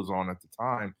was on at the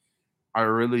time, I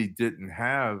really didn't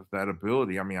have that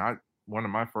ability. I mean, I one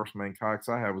of my first main kayaks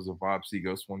I had was a Vibe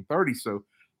Seaghost 130, so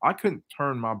I couldn't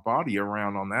turn my body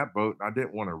around on that boat. And I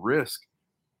didn't want to risk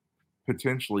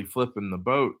potentially flipping the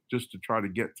boat just to try to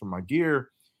get to my gear.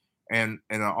 and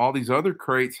all these other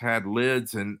crates had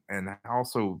lids and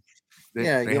also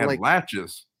Yeah, they you had like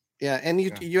latches. yeah, and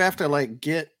you Yeah. you have to like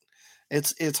get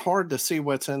it's hard to see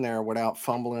what's in there without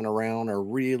fumbling around or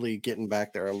really getting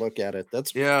back there and look at it.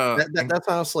 Yeah, and That's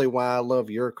honestly why I love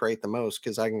your crate the most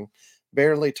because I can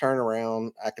barely turn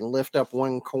around. I can lift up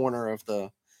one corner of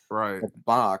right. the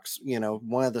box,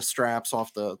 one of the straps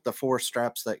off the 4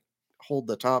 straps that hold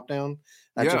the top down.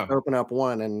 I just Yeah. open up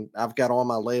one and I've got all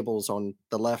my labels on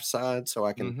the left side so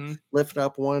I can Mhm. lift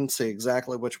up one, see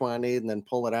exactly which one I need, and then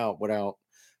pull it out without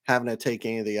having to take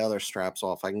any of the other straps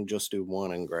off. I can just do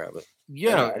one and grab it.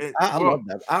 And Yeah, I well, love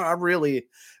that. I really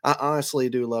I honestly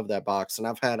do love that box, and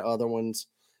I've had other ones.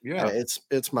 yeah.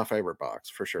 It's my favorite box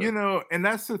for You sure. know, and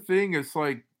that's the thing, it's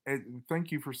like and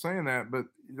thank you for saying that, but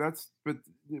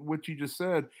what you just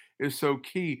said is so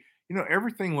key. You know,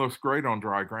 everything looks great on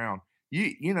dry ground.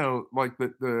 You know, like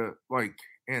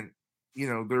and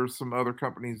there's some other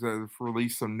companies that have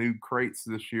released some new crates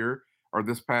this year or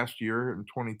this past year in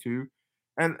 22,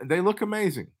 and they look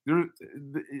amazing.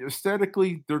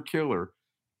 Aesthetically, they're killer.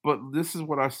 But this is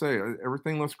what I say,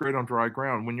 everything looks great on dry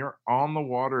ground. When you're on the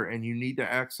water and you need to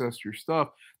access your stuff,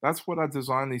 that's what I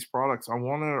designed these products. I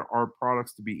wanted our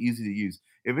products to be easy to use.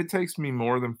 If it takes me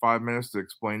more than 5 minutes to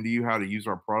explain to you how to use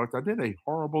our product, I did a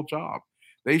horrible job.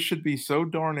 They should be so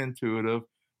darn intuitive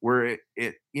where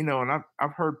and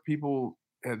I've heard people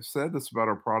have said this about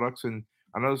our products, and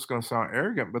I know it's going to sound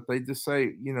arrogant, but they just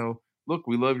say, look,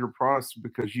 we love your products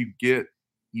because you get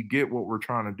what we're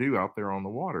trying to do out there on the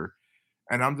water.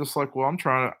 And I'm just like, well, I'm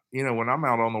trying to, when I'm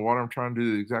out on the water, I'm trying to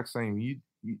do the exact same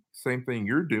thing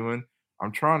you're doing.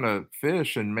 I'm trying to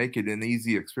fish and make it an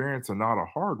easy experience and not a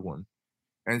hard one.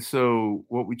 And so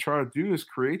what we try to do is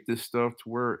create this stuff to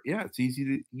where, yeah, it's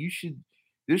easy to,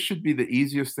 this should be the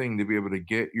easiest thing to be able to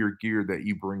get your gear that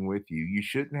you bring with you. You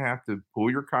shouldn't have to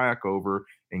pull your kayak over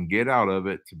and get out of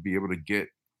it to be able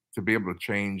to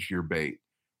change your bait,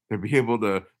 to be able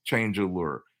to change a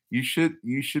lure. You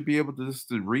should be able to just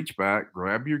to reach back,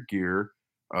 grab your gear.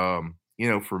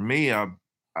 For me, I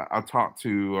talked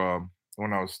to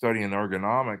when I was studying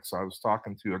ergonomics, I was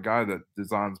talking to a guy that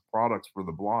designs products for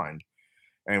the blind,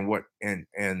 and what and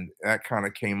that kind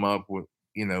of came up with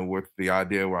the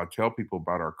idea where I tell people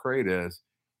about our crate is,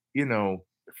 you know,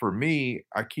 for me,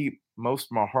 I keep most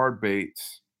of my hard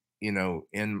baits,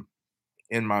 in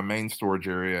my main storage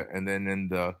area, and then in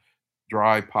the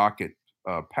dry pocket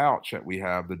pouch that we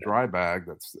have, the dry bag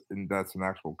that's an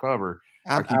actual cover.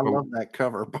 I I keep a love that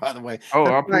cover, by the way. Oh,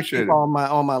 That's I where I keep appreciate it. all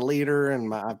my leader and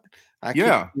my I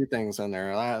keep a Yeah. few things in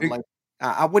there.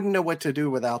 I wouldn't know what to do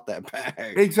without that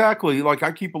bag. Exactly, like,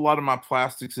 I keep a lot of my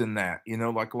plastics in that,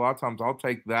 like, a lot of times I'll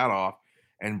take that off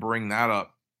and bring that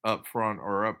up front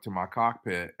or up to my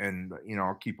cockpit, and,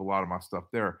 I'll keep a lot of my stuff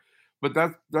there. But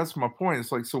that's my point,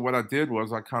 it's like, so what I did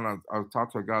was I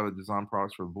talked to a guy that designed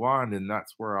products for the blind, and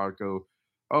that's where I go,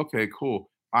 "Okay,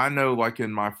 cool." I know, like,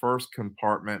 in my first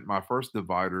compartment, my first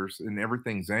dividers, and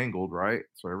everything's angled, right?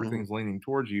 So Mhm. everything's leaning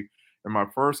towards you. In my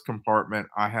first compartment,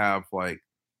 I have, like,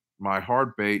 my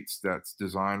hard baits that's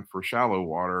designed for shallow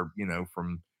water,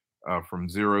 from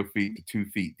 0 feet to 2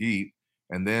 feet deep.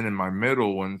 And then in my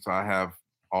middle ones, I have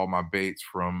all my baits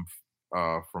from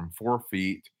 4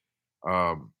 feet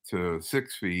to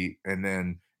 6 feet, and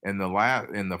then in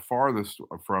the farthest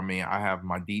from me, I have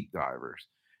my deep divers.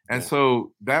 And Yeah.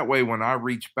 so that way, when I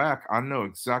reach back, I know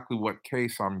exactly what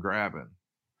case I'm grabbing.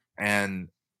 And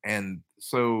and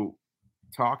so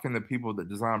talking to people that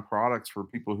design products for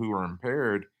people who are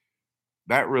impaired,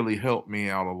 that really helped me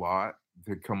out a lot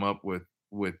to come up with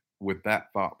that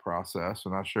thought process,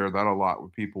 and I share that a lot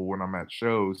with people when I'm at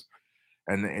shows,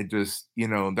 and it just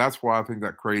that's why I think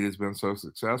that crate has been so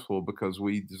successful because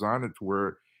we designed it to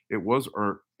where it was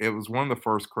one of the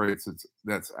first crates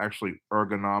that's actually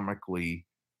ergonomically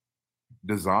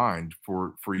designed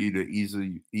for you to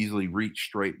easily reach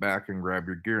straight back and grab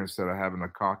your gear instead of having to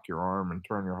cock your arm and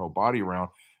turn your whole body around,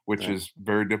 which Yeah. is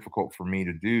very difficult for me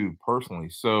to do personally.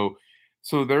 So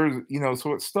there's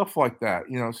so it's stuff like that.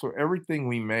 So everything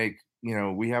we make,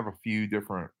 we have a few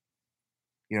different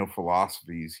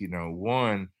philosophies.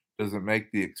 One, does it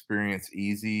make the experience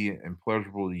easy and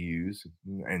pleasurable to use?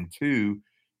 And two,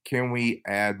 can we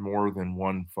add more than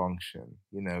one function?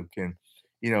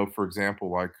 For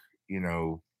example, like,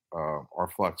 our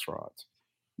flex rods,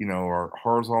 our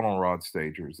horizontal rod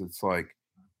stagers. It's like,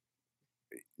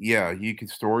 yeah, you can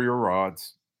store your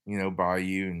rods, by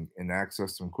you and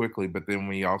access them quickly, but then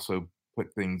we also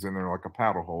put things in there like a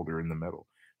paddle holder in the middle.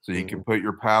 So you can Mhm. put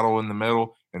your paddle in the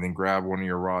middle and then grab one of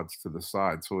your rods to the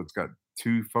side. So it's got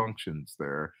two functions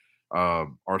there.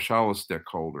 Our shallow stick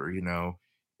holder,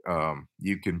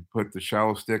 You can put the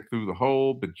shallow stick through the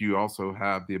hole, but you also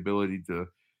have the ability to,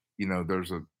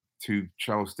 there's a two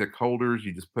shallow stick holders.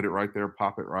 You just put it right there,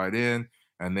 pop it right in,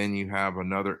 and then you have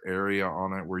another area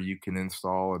on it where you can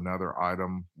install another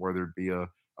item, whether it be a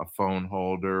phone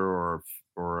holder or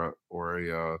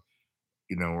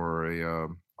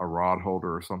a rod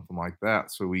holder or something like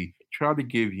that. So we try to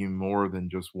give you more than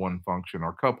just one function.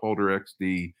 Our cup holder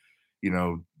XD,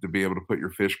 to be able to put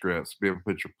your fish grips, be able to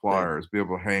put your Yeah. pliers, be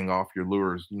able to hang off your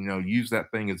lures, use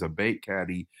that thing as a bait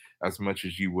caddy as much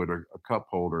as you would a cup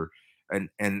holder.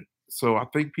 And so I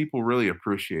think people really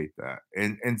appreciate that,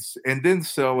 and then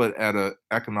sell it at a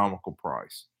economical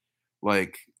price.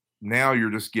 Like, now you're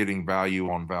just getting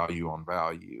value on value on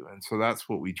value, and so that's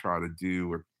what we try to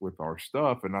do with our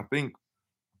stuff. And I think,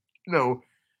 you know,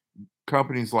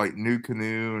 companies like New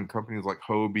Canoe and companies like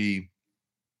Hobie,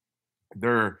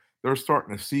 they're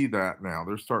starting to see that now.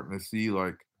 They're starting to see,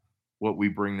 like, what we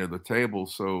bring to the table,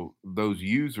 so those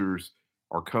users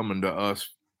are coming to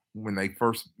us when they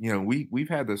first, we've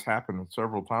had this happen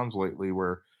several times lately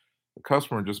where the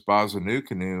customer just buys a New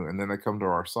Canoe, and then they come to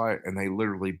our site, and they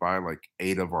literally buy, like,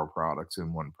 8 of our products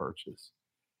in one purchase.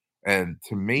 And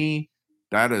to me,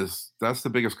 that's the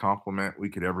biggest compliment we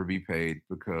could ever be paid,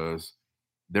 because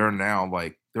they're now,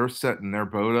 like, they're setting their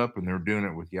boat up, and they're doing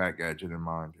it with Yak Gadget in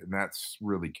mind, and that's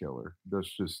really killer. That's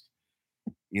just,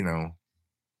 you know,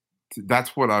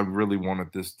 that's what I really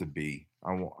wanted this to be.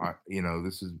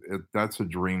 This is that's a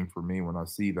dream for me when I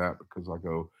see that, because I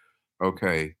go,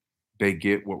 okay, they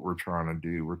get what we're trying to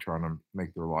do. We're trying to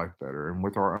make their life better. And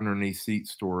with our underneath seat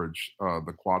storage,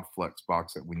 the Quad Flex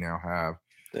box that we now have,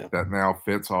 Yeah. that now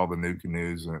fits all the New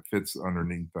Canoes, and it fits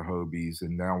underneath the Hobies.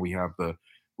 And now we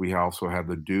also have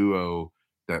the Duo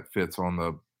that fits on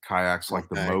the kayaks, like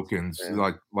the Okay. Mokins,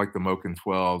 Yeah. like the Mokin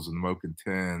 12s and the Mokin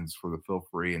 10s for the feel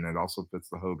free, and it also fits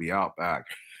the Hobie Outback.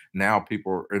 Now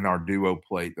people are in our Duo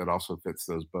plate that also fits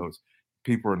those boats.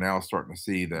 People are now starting to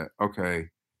see that, okay,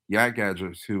 Yak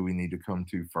Gadget's who we need to come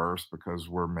to first, because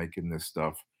we're making this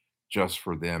stuff just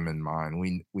for them in mind.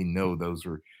 We know those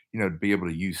are, to be able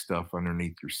to use stuff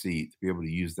underneath your seat, to be able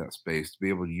to use that space, to be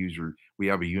able to use we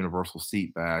have a universal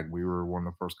seat bag. We were one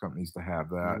of the first companies to have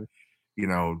that.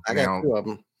 Mhm. I got Now, 2 of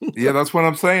them. yeah, that's what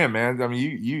I'm saying, man. I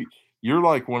mean, you're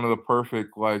like one of the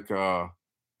perfect, like,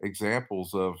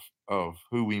 examples of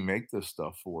who we make this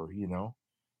stuff for,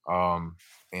 Um,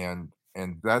 and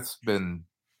that's been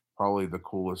probably the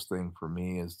coolest thing for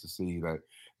me, is to see that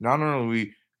not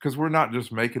only because we're not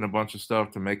just making a bunch of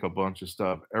stuff to make a bunch of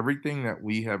stuff. Everything that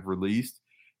we have released,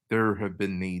 there have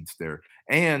been needs there.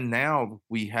 And now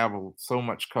we have so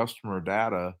much customer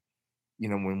data,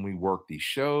 when we work these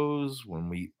shows, when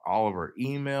we all of our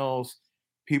emails,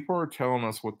 people are telling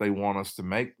us what they want us to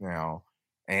make now.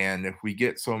 And if we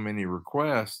get so many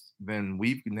requests, then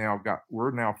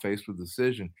we're now faced with a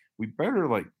decision. We better,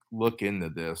 like, look into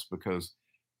this, because,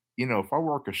 if I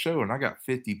work a show and I got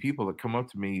 50 people that come up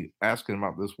to me asking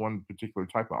about this one particular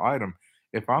type of item,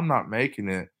 if I'm not making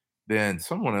it, then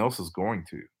someone else is going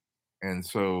to. And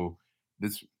so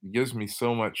this gives me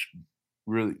so much,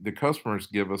 really, the customers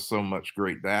give us so much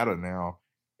great data now.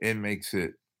 It makes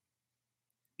it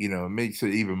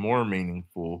even more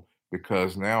meaningful,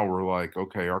 because now we're like,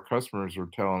 okay, our customers are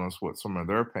telling us what some of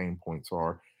their pain points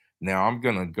are. Now I'm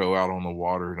going to go out on the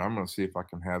water, and I'm going to see if I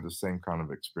can have the same kind of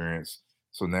experience.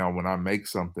 So now when I make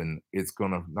something, it's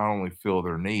going to not only fill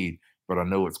their need, but I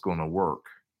know it's going to work,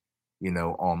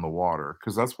 on the water.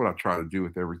 Because that's what I try to do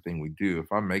with everything we do. If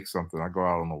I make something, I go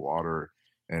out on the water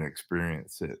and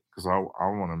experience it, because I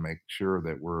want to make sure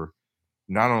that we're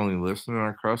not only listening to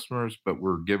our customers, but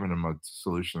we're giving them a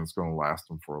solution that's going to last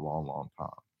them for a long, long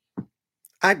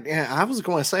I was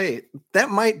gonna say, that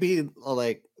might be,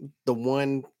 like, the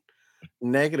one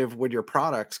negative with your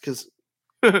products, because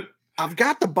time. I've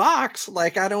got the box,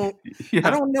 like, I Yeah.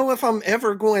 don't know if I'm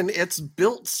ever going it's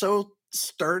built so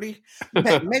sturdy.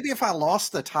 Maybe if I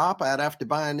lost the top, I'd have to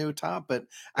buy a new top, but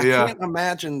I Yeah. can't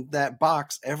imagine that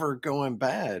box ever going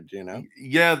bad, you know?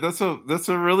 Yeah, that's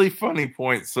a really funny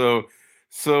point. So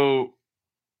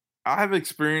I've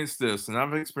experienced this, and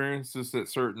I've experienced this at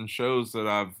certain shows that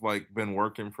I've, like, been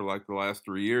working for, like, the last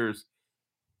 3 years.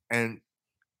 And,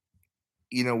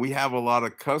 we have a lot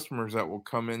of customers that will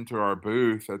come into our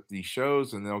booth at these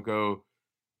shows, and they'll go,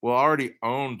 "Well, I already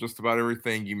own just about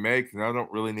everything you make, and I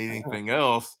don't really need Yeah. anything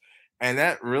else." And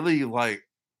that really, like,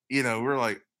 we're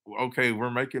like, "Okay,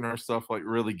 we're making our stuff, like,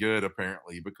 really good,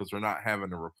 apparently, because we're not having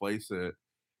to replace it."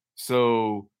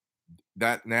 So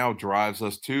that now drives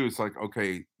us too. It's like,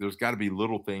 okay, there's got to be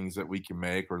little things that we can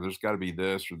make, or there's got to be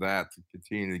this or that to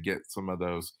continue to get some of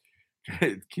those,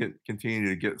 continue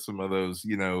to get some of those,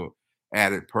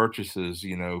 added purchases,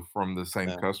 from the same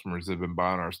Yeah. customers that have been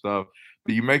buying our stuff.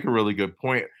 But you make a really good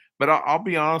point. But I'll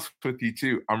be honest with you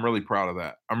too. I'm really proud of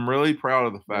that. I'm really proud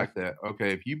of the Yeah. fact that,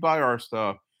 okay, if you buy our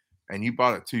stuff and you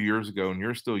bought it 2 years ago and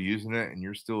you're still using it and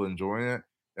you're still enjoying it,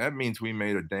 that means we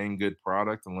made a dang good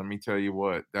product. And let me tell you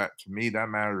what, that to me, that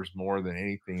matters more than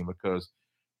anything because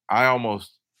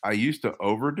I used to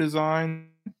over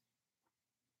design,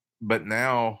 but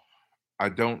now I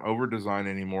don't over design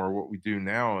anymore. What we do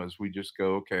now is we just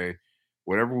go, okay,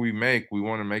 whatever we make, we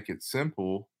want to make it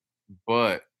simple,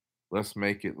 but let's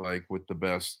make it like with the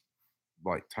best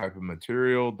like type of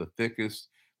material, the thickest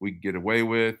we can get away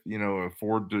with,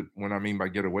 afford to when I mean by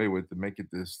get away with to make it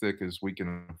as thick as we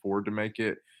can afford to make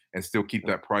it and still keep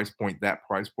that price point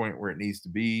where it needs to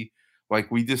be. Like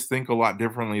we just think a lot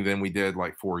differently than we did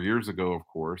like 4 years ago, of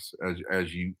course,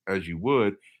 as you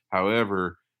would.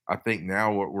 However, I think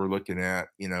now what we're looking at,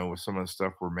 with some of the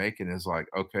stuff we're making is like,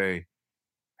 okay,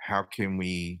 how can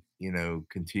we,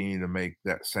 continue to make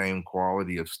that same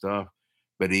quality of stuff,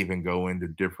 but even go into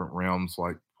different realms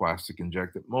like plastic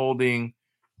injected molding,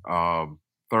 um,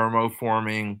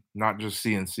 thermoforming, not just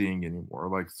CNCing anymore.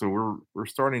 Like, so we're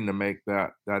starting to make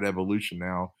that evolution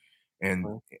now, and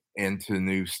Well, into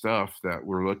new stuff that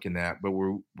we're looking at, but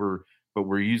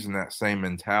we're using that same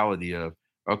mentality of,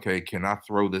 okay, can I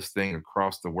throw this thing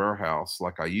across the warehouse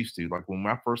like I used to? Like when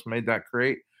I first made that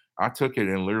crate, I took it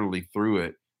and literally threw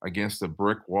it against a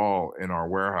brick wall in our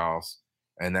warehouse,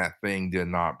 and that thing did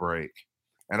not break.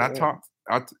 And good.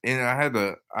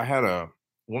 I had a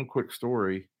one quick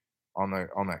story on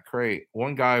that crate.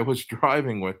 One guy was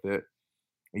driving with it.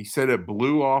 He said it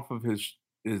blew off of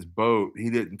his boat. He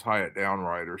didn't tie it down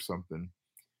right or something.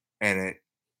 And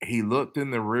he looked in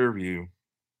the rear view.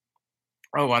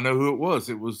 Oh, I know who it was.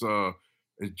 It was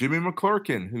Jimmy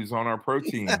McClurkin, who's on our pro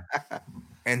team.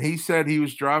 And he said he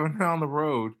was driving down the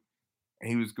road.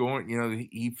 He was going,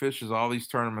 he fishes all these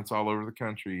tournaments all over the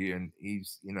country, and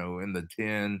he's, in the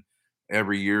 10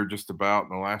 every year, just about in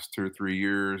the last 2 or 3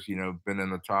 years, been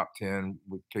in the top 10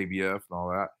 with KBF and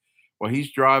all that. Well,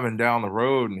 he's driving down the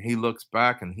road and he looks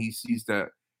back and he sees that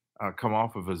come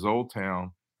off of his old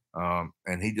town.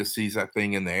 And he just sees that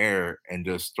thing in the air and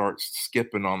just starts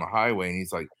skipping on the highway. And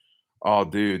he's like, "Oh,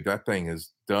 dude, that thing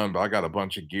is done, but I got a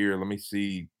bunch of gear. Let me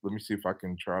see if I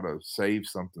can try to save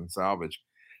something, salvage."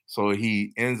 So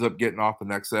he ends up getting off the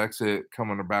next exit,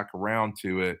 coming back around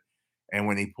to it, and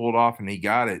when he pulled off and he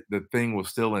got it, the thing was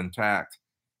still intact,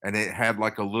 and it had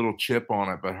like a little chip on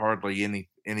it, but hardly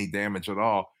any damage at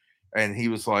all. And he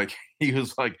was like, he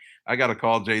was like, "I got to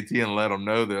call JT and let him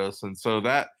know this." And so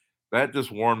that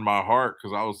just warmed my heart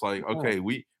because I was like, Yeah. "Okay,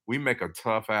 we make a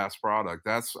tough ass product.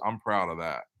 I'm proud of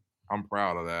that. I'm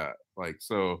proud of that." Like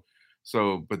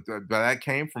but that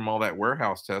came from all that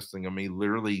warehouse testing of me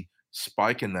literally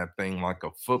spiking that thing like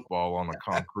a football on a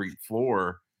concrete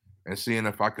floor and seeing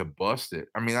if I could bust it.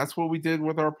 I mean, that's what we did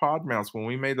with our pod mounts. When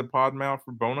we made the pod mount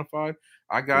for Bonafide,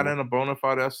 I got Yeah. in a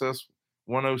Bonafide SS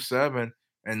 107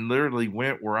 and literally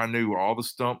went where I knew all the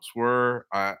stumps were.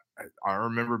 I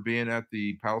remember being at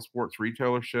the Pal Sports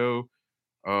Retailer show,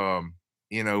 um,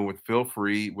 with the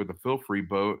feel free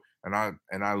boat, and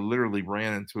I literally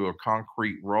ran into a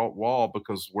concrete wall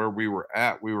because where we were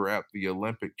at the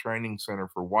Olympic Training Center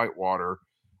for Whitewater,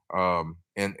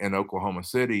 in Oklahoma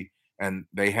City, and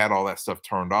they had all that stuff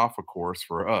turned off. Of course,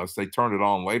 for us, they turned it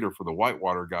on later for the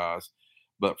Whitewater guys,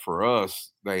 but for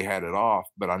us, they had it off.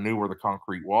 But I knew where the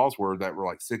concrete walls were that were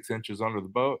like 6 inches under the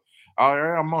boat. All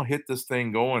right, I'm gonna hit this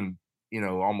thing going,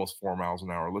 almost 4 miles an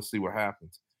hour. Let's see what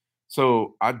happens.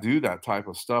 So I do that type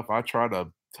of stuff. I try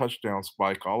to touchdown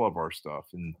spike all of our stuff,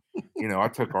 and I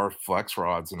took our flex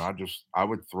rods and I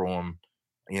would throw them.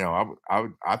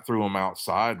 I threw them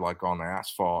outside like on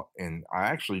asphalt, and I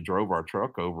actually drove our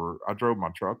truck over. I drove my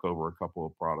truck over a couple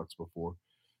of products before,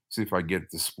 see if I get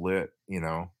it to split.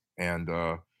 And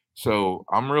so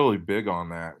I'm really big on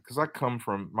that because I come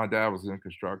from my dad was in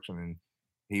construction, and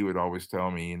he would always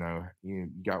tell me, you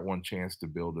got one chance to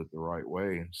build it the right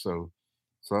way, and so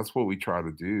that's what we try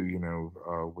to do,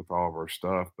 with all of our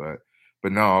stuff.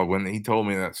 But no, when he told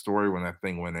me that story when that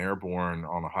thing went airborne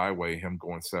on the highway, him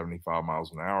going 75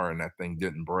 miles an hour and that thing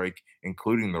didn't break,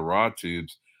 including the rod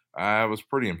tubes, I was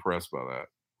pretty impressed by that.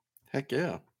 Heck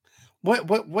yeah.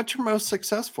 What's your most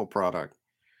successful product?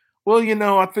 Well,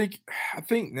 I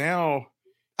think now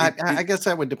I it guess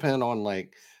that would depend on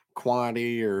like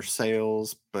quantity or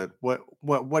sales, but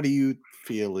what do you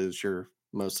feel is your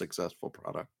most successful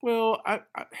product? well, I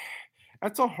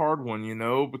that's a hard one,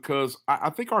 because I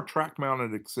think our track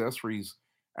mounted accessories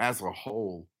as a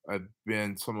whole have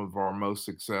been some of our most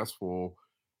successful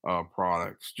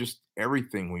products. Just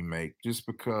everything we make, just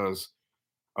because.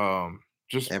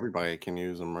 Just Everybody can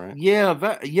use them, right?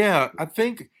 yeah, I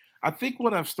think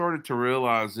what I've started to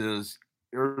realize is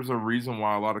there's a reason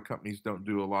why a lot of companies don't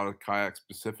do a lot of kayak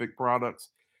specific products,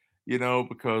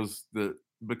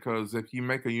 because if you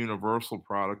make a universal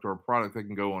product or a product that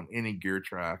can go on any gear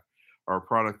track or a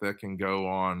product that can go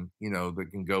on, that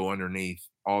can go underneath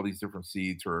all these different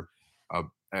seats or a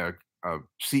a, a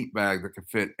seat bag that can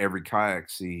fit every kayak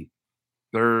seat,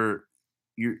 there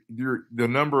the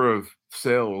number of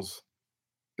sales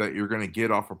that you're going to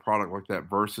get off a product like that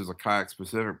versus a kayak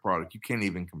specific product, you can't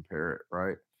even compare it,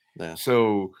 right? Yeah.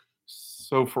 So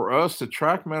for us, the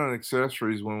track mounted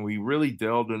accessories, when we really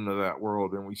delved into that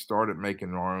world and we started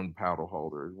making our own paddle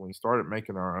holders, when we started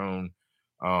making our own,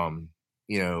 um,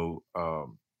 you know,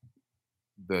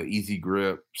 the Easy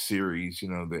Grip series, the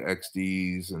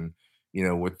XDs, and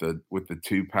with the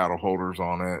two paddle holders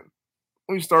on it,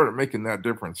 when we started making that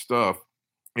different stuff,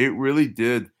 it really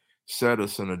did set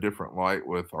us in a different light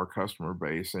with our customer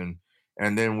base, and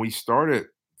then we started,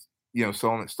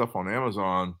 selling that stuff on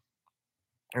Amazon,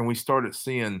 and we started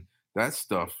seeing that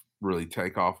stuff really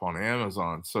take off on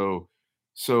Amazon. So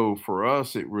for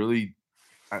us, it really,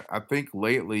 I think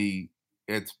lately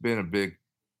it's been a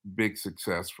big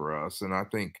success for us, and I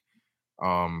think,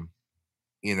 um,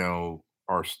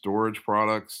 our storage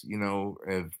products,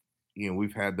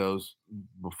 we've had those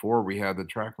before we had the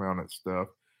track mounted stuff,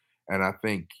 and I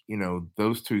think,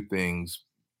 those two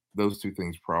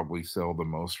things probably sell the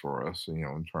most for us,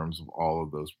 in terms of all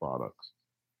of those products.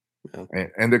 Yeah.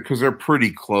 And because they're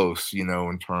pretty close,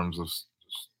 in terms of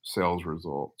sales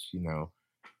results.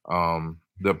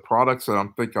 The products that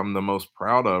I'm the most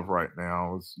proud of right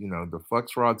now is, the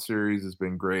Flex Rod series has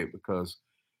been great because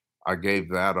I gave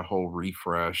that a whole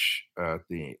refresh at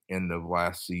the end of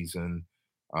last season.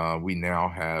 We now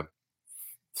have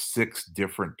 6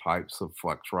 different types of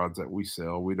flex rods that we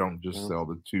sell. We don't just Yeah. sell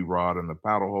the 2 rod and the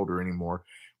paddle holder anymore.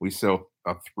 We sell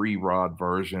a 3 rod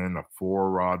version, a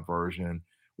 4 rod version.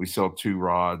 We sell 2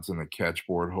 rods and a catch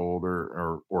board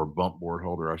holder, or bump board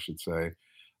holder, I should say.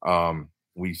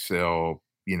 We sell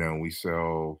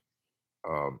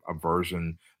a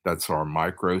version that's our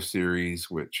micro series,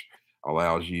 which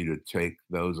allows you to take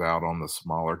those out on the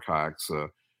smaller kayaks,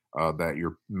 that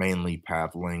you're mainly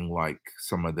paddling, like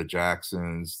some of the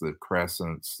Jacksons, the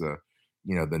Crescents, the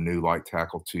new Light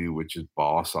Tackle 2, which is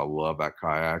Boss. I love that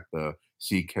kayak. The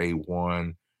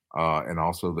CK1, and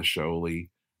also the Shoaly.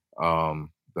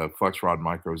 The Flex Rod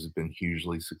Micros has been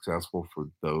hugely successful for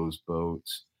those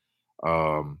boats.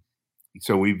 Um,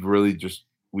 so we've really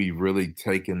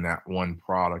taken that one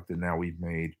product, and now we've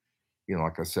made,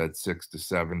 like I said, 6 to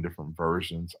 7 different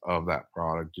versions of that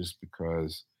product just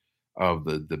because of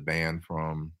the demand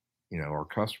from, our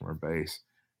customer base.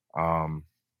 Um,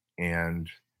 and,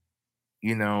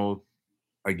 you know,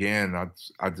 again,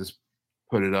 I just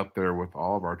put it up there with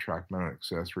all of our track mounted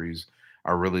accessories.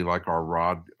 I really like our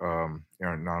rod, not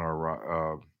our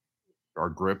rod, our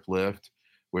grip lift,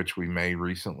 which we made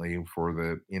recently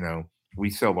for we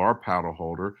sell our paddle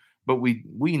holder, but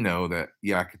we know that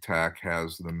Yak Attack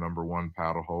has the number one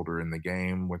paddle holder in the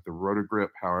game with the rotor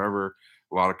grip. However,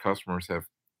 a lot of customers have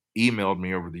emailed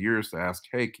me over the years to ask,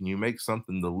 hey, can you make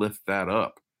something to lift that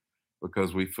up?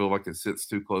 Because we feel like it sits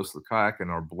too close to the kayak and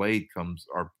our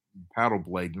paddle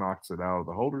blade knocks it out of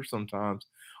the holder sometimes,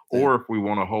 Yeah. or if we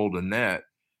want to hold a net.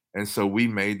 And so we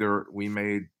made a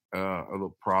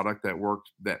little product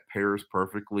that pairs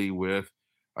perfectly with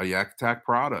a Yak Attack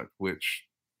product, which,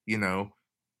 you know,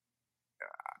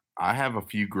 I have a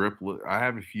few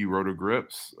rotor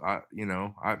grips. I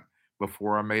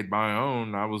before I made my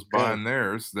own, I was Yeah. buying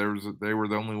theirs. They were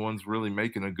the only ones really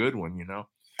making a good one.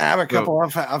 I have a So couple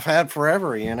I've had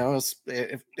forever,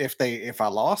 if I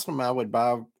lost them, I would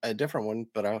buy a different one,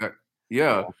 but Uh,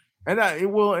 yeah, uh,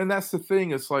 and that's the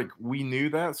thing. It's like we knew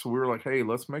that, so we were like, "Hey,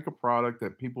 let's make a product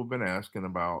that people have been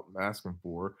asking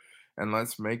for, and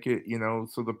let's make it,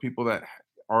 so the people that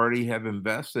already have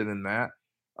invested in that,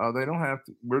 they don't have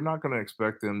to. We're not going to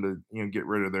expect them to, get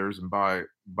rid of theirs and buy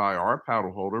our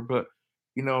paddle holder, but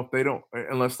if they don't,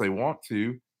 unless they want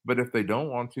to." But if they don't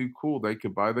want to, cool, they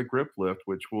could buy the grip lift,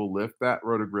 which will lift that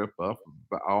rotor grip up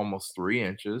by almost 3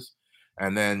 inches,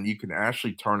 and then you can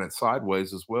actually turn it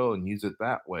sideways as well and use it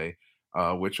that way,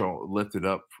 which will lift it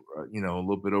up, a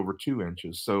little bit over 2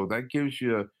 inches. So that gives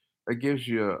you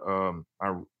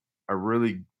a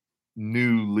really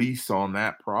new lease on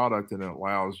that product, and it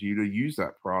allows you to use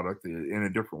that product in a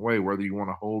different way. Whether you want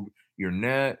to hold your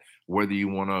net, whether you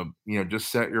want to,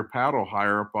 just set your paddle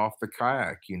higher up off the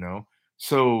kayak.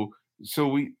 So so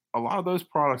we a lot of those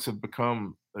products have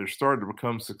become they're starting to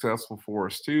become successful for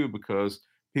us too because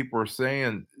people are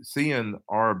saying seeing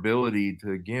our ability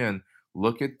to, again,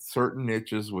 look at certain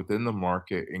niches within the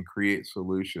market and create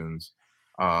solutions,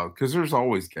 because there's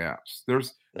always gaps.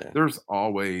 Yeah. There's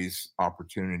always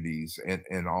opportunities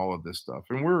in all of this stuff,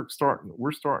 and we're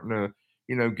starting to,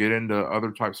 get into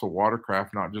other types of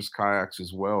watercraft, not just kayaks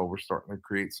as well. We're starting to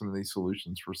create some of these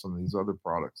solutions for some of these other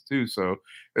products too, so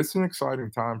it's an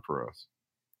exciting time for us.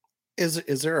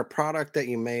 Is there a product that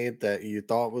you made that you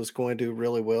thought was going to do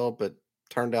really well, but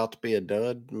turned out to be a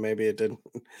dud? Maybe it didn't.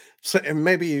 So, and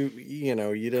maybe you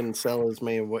didn't sell as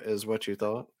many as what you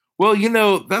thought. Well,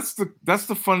 that's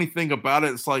the funny thing about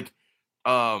it. It's like,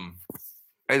 um,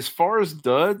 as far as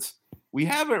duds, we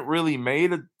haven't really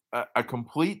made a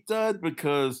complete dud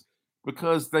because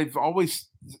they've always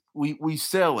we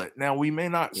sell it. Now we may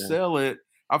not Yeah. sell it.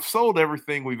 I've sold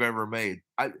everything we've ever made.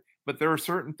 But there are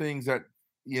certain things that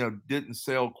didn't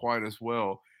sell quite as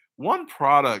well. One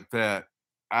product that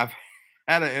I've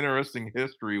had an interesting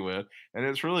history with, and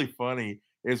it's really funny,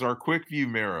 is our quick view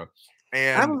mirror.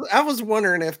 And I was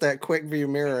wondering if that quick view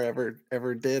mirror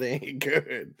ever did any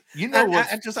good. you know I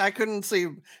what's just I couldn't see,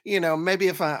 maybe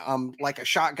if I'm like a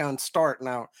shotgun start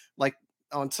now, like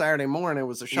on Saturday morning it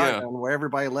was a yeah, shotgun where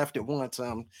everybody left at once.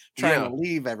 I'm trying to yeah.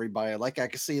 leave everybody. Like I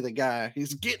could see the guy.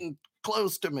 He's getting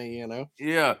close to me.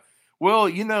 Yeah. Well,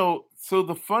 so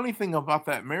the funny thing about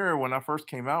that mirror, when I first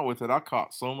came out with it, I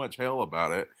caught so much hell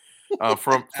about it,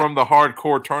 from the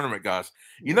hardcore tournament guys.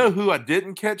 You know Yeah. who I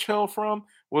didn't catch hell from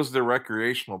was the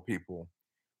recreational people.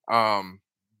 Um,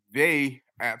 they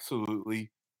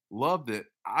absolutely loved it.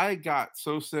 I got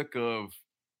so sick of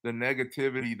the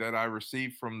negativity that I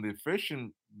received from the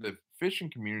fishing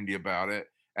community about it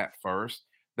at first,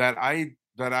 that I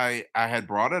had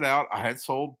brought it out. I had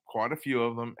sold quite a few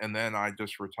of them, and then I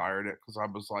just retired it because I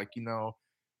was like,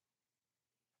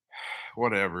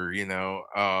 whatever,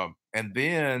 and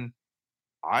then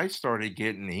I started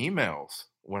getting emails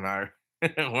when I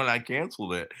when I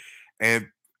canceled it, and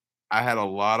I had a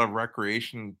lot of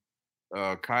recreation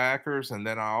kayakers, and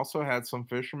then I also had some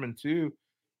fishermen too.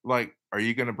 Like, "Are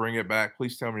you gonna bring it back?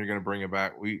 Please tell me you're gonna bring it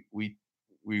back. We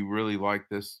really like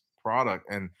this product,"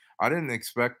 and I didn't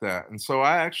expect that, and so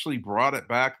I actually brought it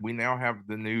back. We now have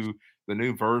the new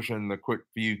version, the Quick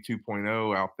View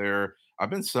 2.0 out there. I've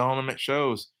been selling them at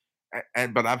shows,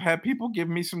 but I've had people give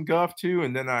me some guff too,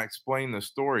 and then I explain the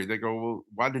story. They go, "Well,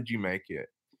 why did you make it?"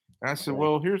 And I said, Right.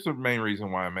 "Well, here's the main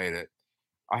reason why I made it.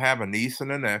 I have a niece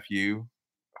and a nephew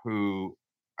who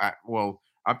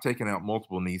I've taken out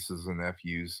multiple nieces and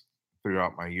nephews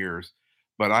throughout my years,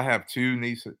 but I have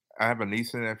a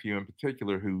niece and nephew in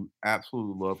particular who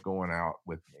absolutely love going out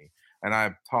with me. And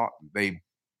I've taught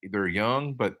they're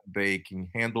young, but they can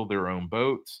handle their own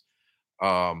boats.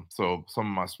 So some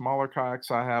of my smaller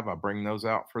kayaks I bring those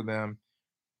out for them,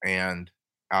 and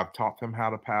I've taught them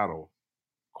how to paddle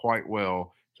quite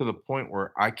well to the point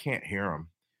where I can't hear them.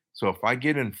 So if I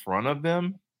get in front of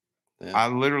them, Yeah. I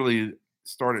literally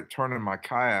started turning my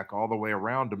kayak all the way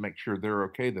around to make sure they're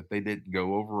okay, that they didn't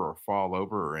go over or fall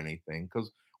over or anything.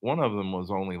 Because one of them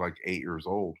was only like 8 years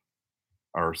old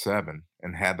or 7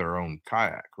 and had their own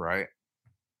kayak, right?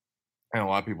 And a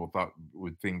lot of people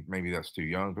would think maybe that's too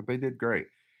young, but they did great.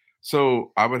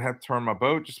 So, I would have to turn my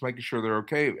boat, just making sure they're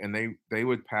okay, and they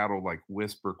would paddle, like,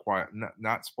 whisper quiet,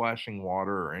 not splashing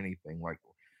water or anything, like,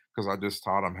 because I just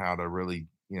taught them how to really,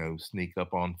 sneak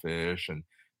up on fish, and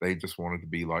they just wanted to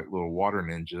be like little water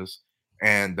ninjas,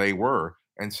 and they were.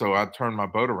 And so I'd turn my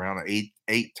boat around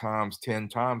 8 times, 10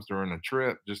 times during a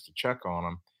trip just to check on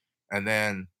them. And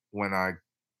then when I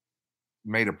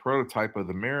made a prototype of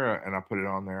the mirror and I put it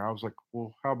on there, I was like,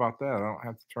 "Well, how about that? I don't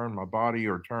have to turn my body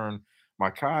or turn my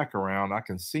kayak around. I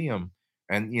can see them."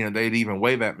 And, they'd even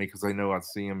wave at me because they know I'd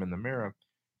see them in the mirror.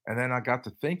 And then I got to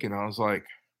thinking, I was like,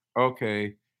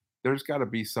 "Okay, there's gotta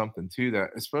be something to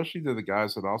that," especially to the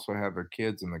guys that also have their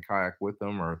kids in the kayak with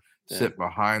them or Yeah. sit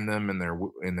behind them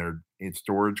in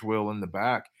storage wheel in the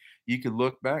back. You could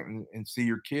look back and see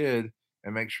your kid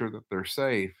and make sure that they're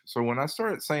safe. So when I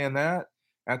started saying that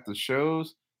at the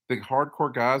shows, the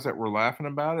hardcore guys that were laughing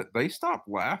about it, they stopped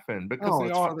laughing because Oh, they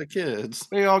it's for all the kids.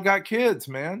 they all got kids,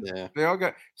 man. Yeah. They all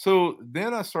got so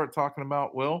then I start talking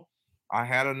about, well, I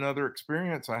had another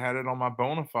experience. I had it on my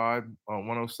Bonafide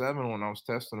 107 when I was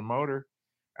testing a motor,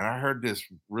 and I heard this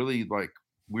really like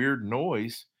weird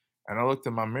noise, and I looked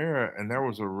in my mirror, and there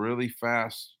was a really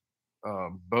fast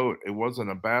boat. It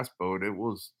wasn't a bass boat. It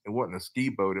wasn't a ski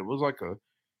boat. It was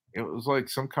like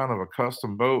some kind of a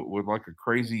custom boat with like a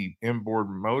crazy inboard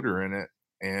motor in it,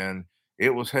 and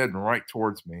it was heading right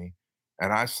towards me,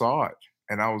 and I saw it,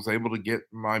 and I was able to get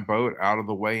my boat out of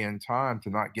the way in time to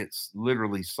not get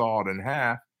literally sawed in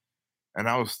half.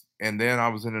 And then I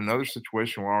was in another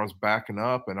situation where I was backing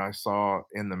up and I saw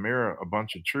in the mirror a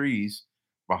bunch of trees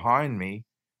behind me,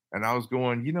 and I was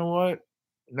going, "You know what?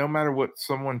 No matter what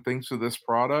someone thinks of this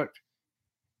product,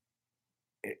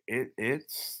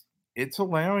 it's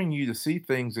allowing you to see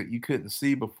things that you couldn't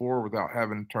see before without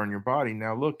having to turn your body.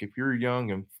 Now, look, if you're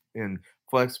young and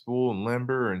flexible and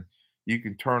limber and you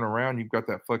can turn around, you've got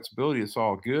that flexibility, it's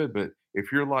all good. But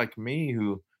if you're like me,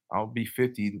 who I'll be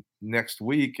 50 next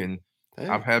week and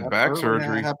I've Hey, had back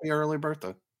surgery. happy early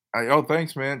birthday. Oh,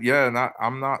 thanks, man. Yeah, and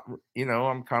I'm not,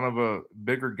 I'm kind of a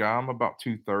bigger guy. I'm about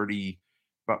 230,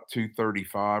 about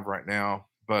 235 right now.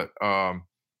 But a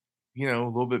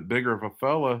little bit bigger of a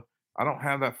fella, I don't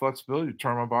have that flexibility to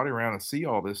turn my body around and see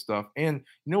all this stuff. And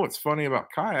you know what's funny about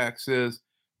kayaks is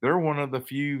they're one of the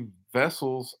few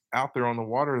vessels out there on the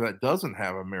water that doesn't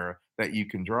have a mirror that you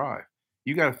can drive.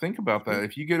 You got to think about True. that.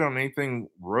 If you get on anything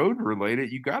road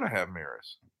related, you got to have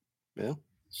mirrors. Yeah.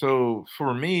 So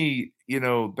for me,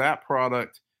 that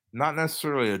product, not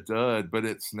necessarily a dud, but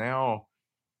it's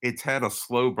had a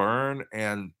slow burn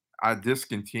and I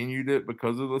discontinued it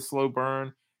because of the slow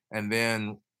burn. And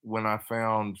then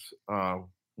uh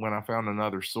when I found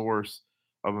another source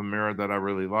of a mirror that I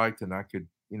really liked and I could,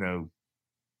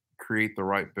 create the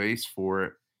right base for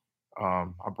it, I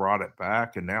brought it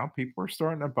back and now people are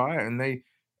starting to buy it and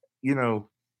you know,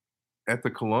 at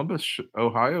the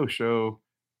Ohio show,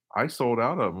 I sold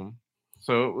out of them.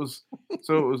 So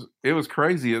it was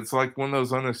crazy. It's like one of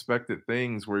those unexpected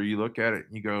things where you look at it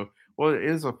and you go, "Well, it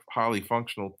is a highly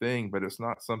functional thing, but it's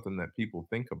not something that people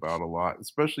think about a lot,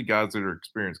 especially guys that are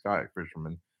experienced kayak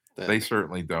fishermen." Yeah. They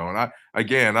certainly don't.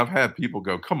 I've had people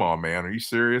go, "Come on, man, are you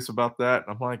serious about that?"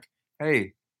 And I'm like,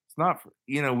 "Hey, it's not for,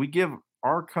 we give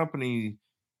our company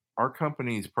our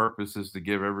company's purpose is to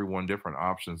give everyone different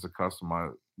options to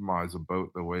customize a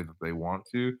boat the way that they want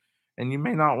to. And you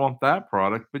may not want that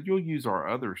product, but you'll use our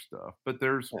other stuff. But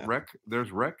Yeah.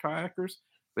 there's rec kayakers.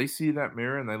 They see that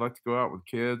mirror and they like to go out with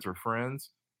kids or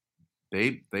friends.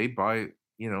 They buy it,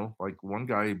 like one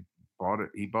guy bought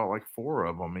it. He bought like four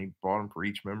of them. He bought them for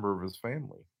each member of his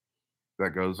family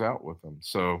that goes out with them.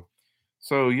 So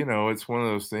it's one of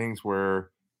those things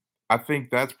where I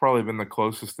think that's probably been the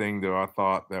closest thing that I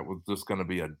thought that was just gonna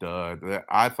be a dud, that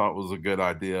I thought was a good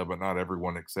idea, but not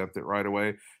everyone accept it right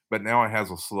away, but now it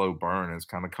has a slow burn, and it's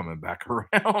kinda coming back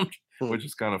around, Hmm. which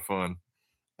is kinda fun.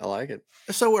 I like it.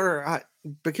 So,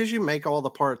 because you make all the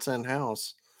parts in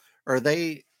house, are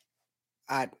they?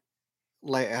 I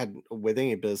with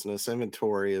any business,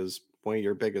 inventory is one of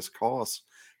your biggest costs.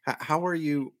 How are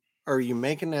you? Are you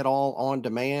making it all on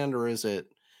demand, or is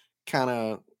it kind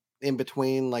of in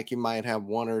between? Like you might have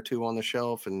one or two on the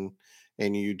shelf, and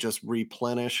you just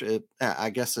replenish it. I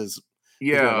guess is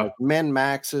it like Yeah. min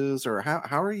maxes, or how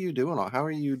are you doing? How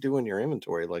are you doing your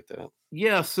inventory like that?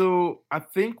 Yeah, so I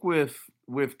think with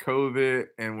COVID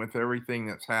and with everything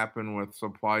that's happened with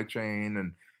supply chain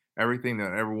and everything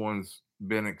that everyone's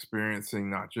been experiencing,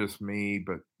 not just me,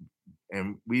 but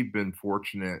and we've been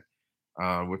fortunate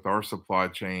with our supply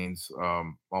chains a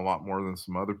lot more than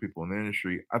some other people in the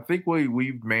industry. I think way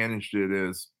we've managed it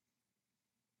is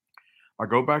I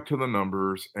go back to the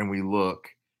numbers and we look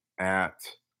at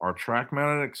our track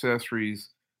mounted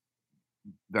accessories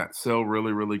that sell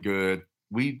really, really good.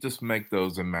 We just make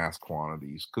those in mass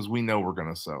quantities because we know we're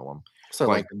going to sell them. So Like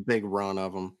like a big run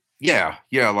of them. yeah,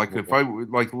 yeah, like, if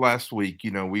like, last week,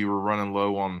 we were running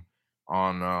low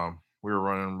we were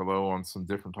running low on some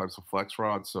different types of flex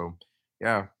rods, so,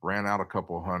 yeah, ran out a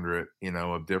couple hundred,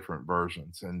 of different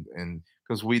versions, and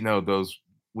because we know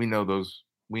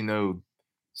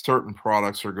certain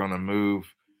products are gonna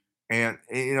move, and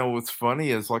what's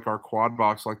funny is, like, our quad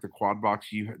box, like, the quad box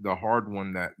the hard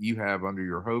one that you have under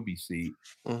your Hobie seat,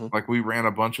 Hmm. like, we ran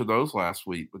a bunch of those last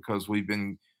week because we've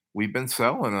been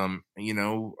selling them,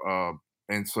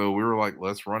 and so we were like,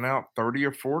 "Let's run out 30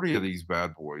 or 40 of these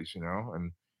bad boys,"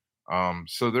 and,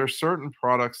 so there's certain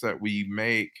products that we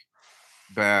make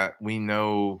that we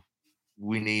know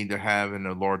we need to have in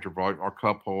a larger volume. Our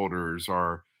cup holders,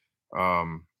 all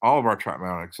of our trap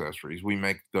mount accessories, we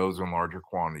make those in larger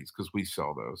quantities because we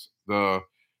sell those. The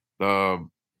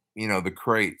the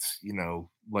crates,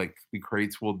 like the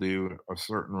crates will do a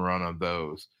certain run of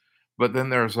those. But then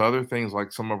there's other things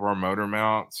like some of our motor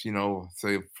mounts,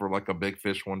 say for like a Big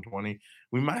Fish 120,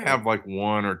 we might Yeah. have like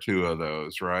one or two of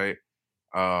those, right?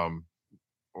 Um,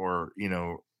 or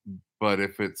but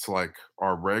if it's like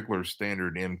our regular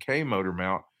standard MK motor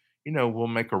mount, we'll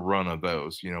make a run of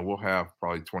those. We'll have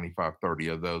probably 25, 30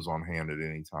 of those on hand at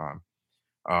any time.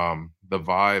 The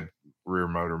Vibe rear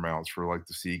motor mounts for like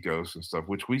the Seaghosts and stuff,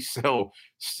 which we still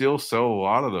sell a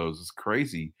lot of those. It's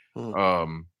crazy. Mhm.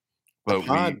 Um, The but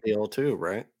pod we deal too,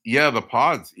 right? yeah, the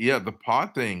pods. Yeah, the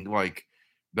pod thing, like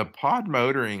the pod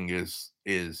motoring is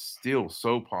still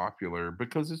so popular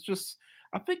because it's just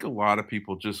I think a lot of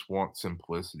people just want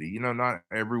simplicity. You know, not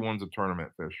everyone's a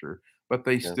tournament fisher, but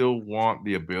they Yeah. still want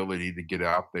the ability to get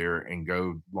out there and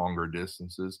go longer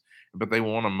distances. But they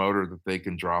want a motor that they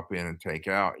can drop in and take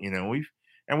out. You know,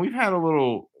 we've had a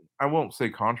little I won't say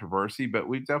controversy, but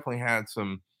we've definitely had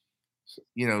some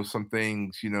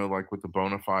things, like with the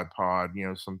Bonafide pod,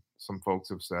 some folks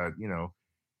have said,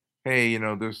 hey,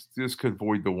 this could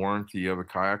void the warranty of a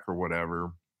kayak or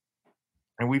whatever.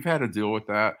 And we've had to deal with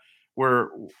that where,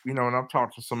 and I've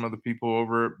talked to some of the people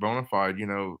over at Bonafide,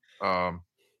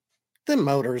 The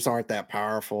motors aren't that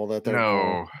powerful that they're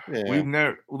going. no, Yeah. we've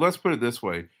never. Let's put it this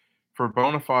way: for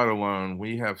Bonafide alone,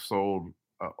 we have sold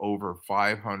over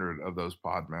 500 of those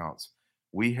pod mounts.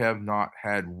 We have not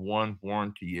had one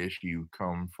warranty issue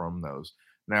come from those.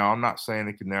 Now, I'm not saying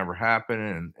it could never happen,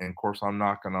 and of course, I'm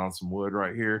knocking on some wood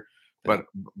right here. Yeah.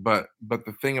 But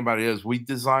the thing about it is, we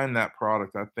designed that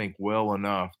product, I think, well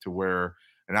enough to where,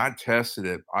 and I tested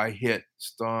it. I hit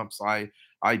stumps. I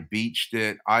beached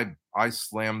it. I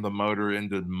slammed the motor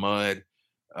into mud,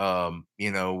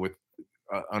 with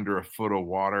under a foot of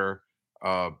water,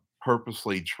 uh,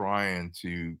 purposely trying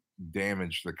to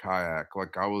damage the kayak.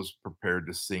 Like I was prepared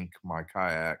to sink my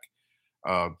kayak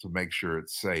to make sure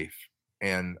it's safe,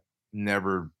 and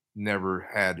never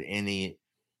had any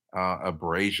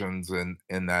abrasions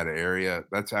in that area.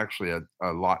 That's actually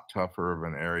a lot tougher of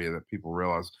an area that people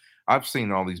realize. I've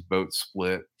seen all these boats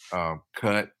split,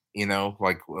 cut,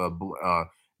 like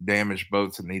damaged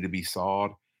boats that need to be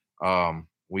sawed. I've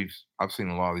seen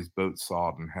a lot of these boats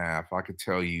sawed in half. I could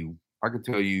tell you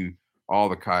all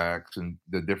the kayaks and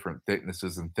the different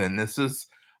thicknesses and thinnesses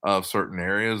of certain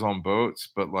areas on boats.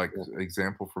 But like Yeah.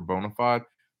 example for Bonafide,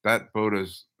 that boat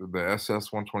is the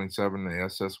SS 127, the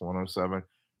SS 107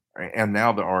 and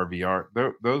now the RVR,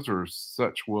 those are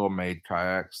such well-made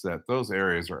kayaks that those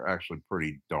areas are actually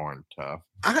pretty darn tough.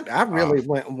 I Uh, really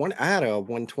went one. I had a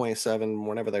 127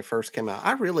 whenever they first came out.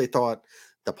 I really thought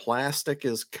the plastic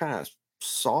is kind of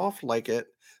soft,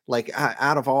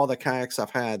 out of all the kayaks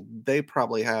I've had, they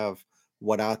probably have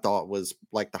what I thought was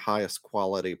like the highest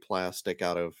quality plastic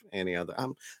out of any other.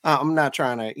 I'm not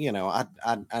trying to,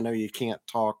 I know you can't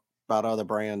talk about other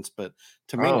brands, but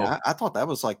to me, oh, I thought that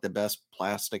was like the best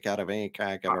plastic out of any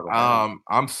kayak I've ever had.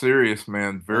 I'm serious,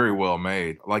 man. Yeah, Very well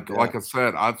made. Like yeah, like I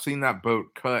said, I've seen that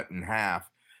boat cut in half,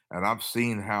 and I've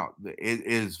seen how it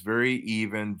is very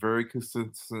even, very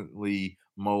consistently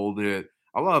molded.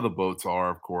 A lot of the boats are,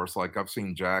 of course. Like I've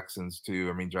seen Jacksons too.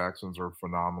 I mean, Jacksons are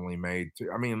phenomenally made too.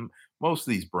 I mean, most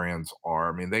of these brands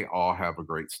are. I mean, they all have a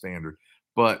great standard.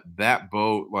 But that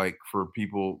boat, like for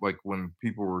people, like when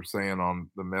people were saying on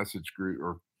the message group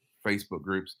or Facebook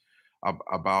groups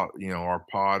about our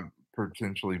pod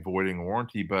potentially voiding a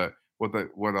warranty. But what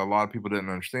a lot of people didn't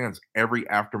understand is every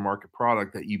aftermarket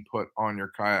product that you put on your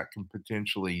kayak can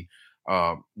potentially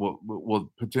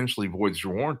will potentially void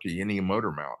your warranty, any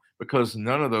motor mount, because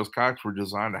none of those kayaks were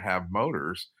designed to have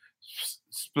motors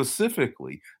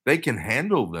specifically. They can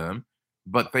handle them,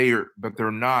 but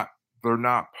they're not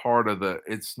part of the.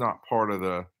 It's not part of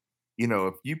the.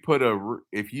 If you put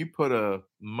a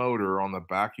motor on the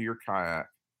back of your kayak,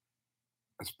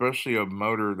 especially a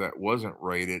motor that wasn't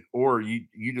rated, or you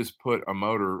just put a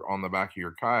motor on the back of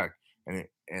your kayak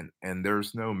and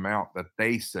there's no mount that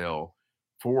they sell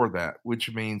for that,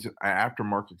 which means an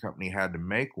aftermarket company had to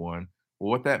make one. Well,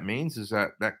 what that means is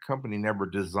that that company never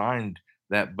designed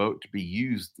that boat to be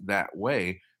used that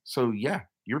way. So yeah,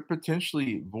 you're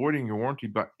potentially voiding your warranty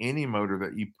by any motor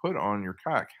that you put on your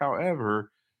kayak.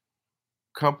 However,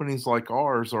 companies like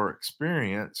ours are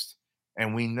experienced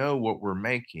and we know what we're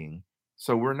making.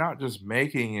 So we're not just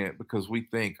making it because we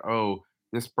think, oh,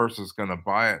 this person's going to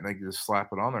buy it and they can just slap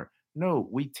it on there. No,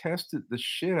 we tested the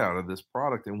shit out of this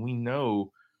product and we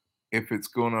know if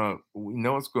we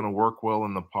know it's gonna work well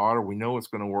in the pod, or we know it's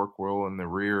gonna work well in the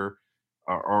rear,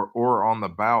 or on the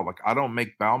bow. Like I don't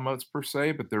make bow moats per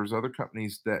se, but there's other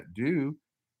companies that do,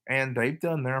 and they've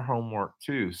done their homework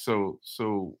too. So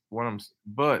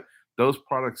but those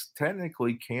products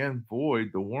technically can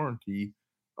void the warranty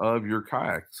of your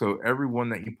kayak. So everyone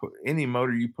that you put any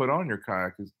motor you put on your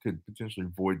kayak could potentially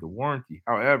void the warranty.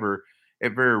 However,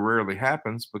 it very rarely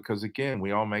happens because again,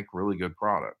 we all make really good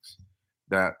products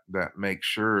that make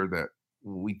sure that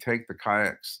we take the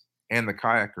kayaks and the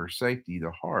kayaker's safety to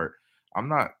heart.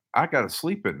 I got to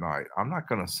sleep at night. I'm not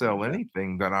going to sell yeah.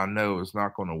 anything that I know is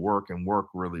not going to work and work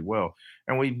really well.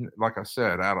 And we, like I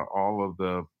said, out of all of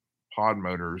the pod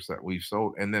motors that we've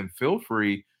sold, and then Feel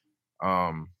Free,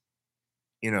 um,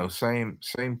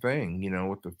 same thing,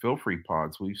 with the feel free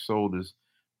pods. We've sold as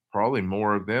probably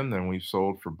more of them than we've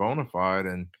sold for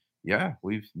Bonafide, and yeah,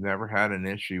 we've never had an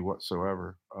issue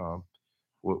whatsoever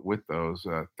with those.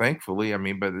 Thankfully, I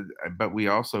mean, but we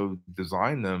also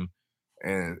designed them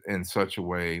in such a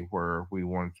way where we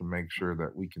wanted to make sure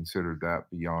that we considered that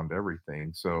beyond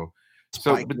everything. So,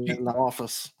 Spiking in the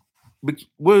office.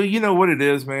 well, you know what it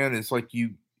is, man. It's like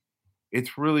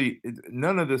it's really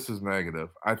none of this is negative.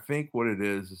 I think what it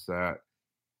is that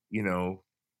you know,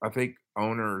 I think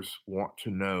owners want to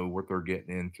know what they're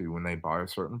getting into when they buy a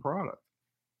certain product.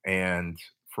 And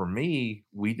for me,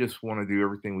 we just want to do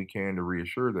everything we can to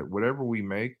reassure that whatever we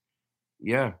make,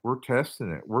 yeah, we're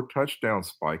testing it. We're touchdown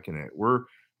spiking it.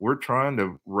 We're trying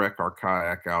to wreck our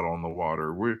kayak out on the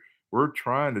water. We're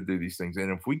trying to do these things.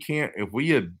 And if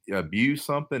we abuse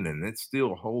something and it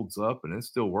still holds up and it's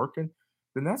still working,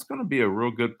 then that's going to be a real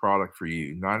good product for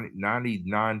you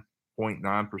 99.9%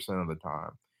 of the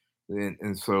time.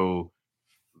 And so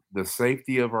the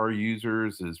safety of our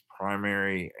users is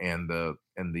primary, and the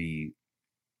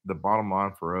bottom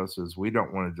line for us is we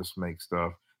don't want to just make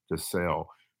stuff to sell.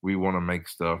 We want to make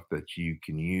stuff that you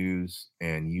can use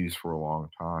and use for a long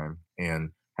time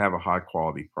and have a high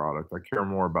quality product. I care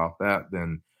more about that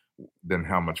than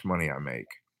how much money I make.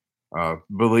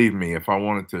 Believe me, if I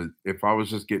was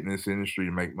just getting this industry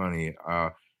to make money,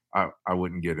 I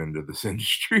wouldn't get into this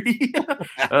industry.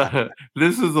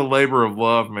 This is a labor of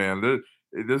love, man.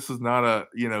 This is not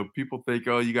people think,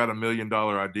 oh, you got $1 million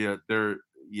idea.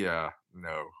 Yeah,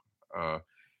 no. Uh,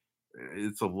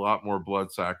 it's a lot more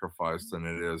blood sacrifice than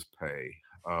it is pay.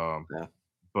 Um, Yeah.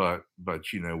 but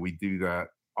we do that.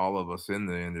 All of us in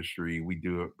the industry, we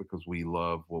do it because we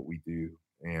love what we do,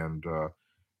 and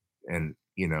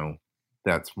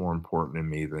that's more important to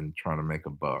me than trying to make a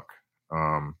buck.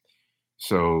 Um,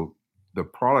 so the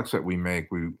products that we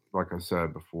make, we like I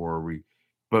said before,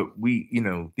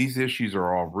 these issues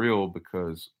are all real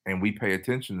because and we pay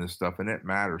attention to this stuff and it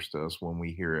matters to us when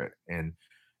we hear it. And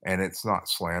it's not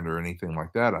slander or anything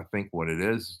like that. I think what it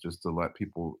is just to let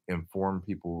people inform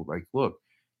people like, look,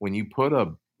 when you put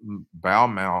a bow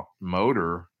mount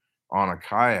motor on a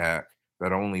kayak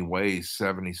that only weighs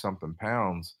 70 something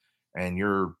pounds and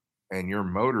your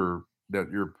motor that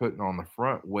you're putting on the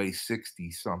front weighs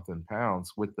 60 something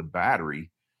pounds with the battery,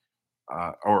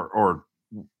 or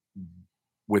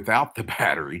without the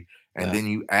battery, and Yeah. then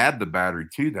you add the battery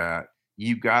to that,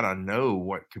 you gotta know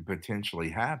what could potentially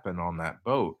happen on that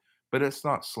boat. But it's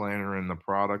not slandering the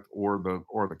product or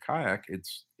the kayak.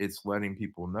 It's letting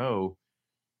people know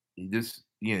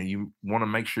you want to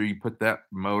make sure you put that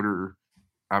motor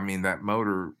I mean, that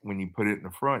motor, when you put it in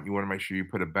the front, you wanna make sure you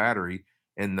put a battery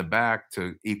in the back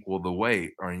to equal the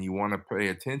weight, or and you wanna pay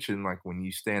attention, like, when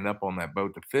you stand up on that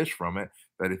boat to fish from it,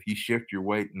 that if you shift your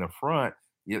weight in the front,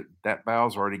 that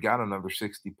bow's already got another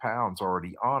 60 pounds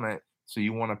already on it, so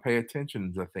you wanna pay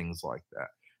attention to things like that.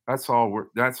 That's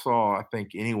all I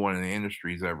think anyone in the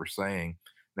industry is ever saying.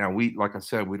 Now like I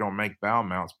said, we don't make bow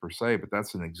mounts per se, but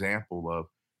that's an example of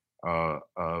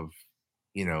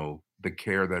the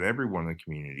care that everyone in the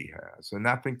community has. And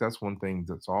I think that's one thing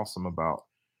that's awesome about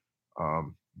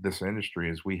this industry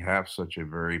is we have such a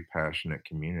very passionate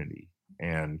community.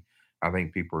 And I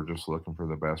think people are just looking for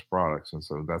the best products. And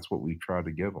so that's what we try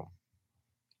to give them.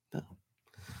 Yeah.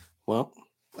 Well,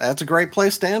 that's a great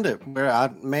place to end it.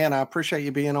 Man, I appreciate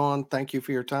you being on. Thank you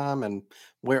for your time. And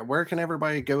where can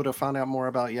everybody go to find out more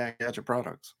about Yak Gadget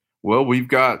products? Well, we've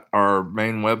got our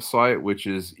main website, which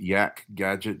is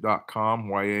yakgadget.com,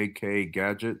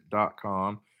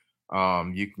 yakgadget.com.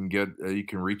 You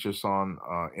can reach us on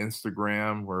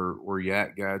Instagram. We're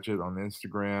Yak Gadget on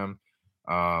Instagram.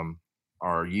 Um,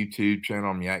 our YouTube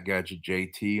channel, I'm Yak Gadget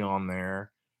JT on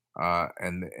there.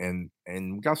 And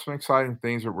we got some exciting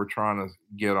things that we're trying to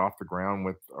get off the ground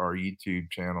with our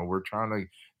YouTube channel. We're trying to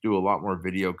do a lot more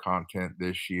video content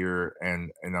this year,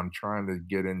 and I'm trying to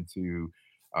get into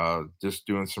just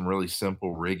doing some really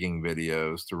simple rigging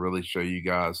videos to really show you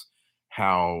guys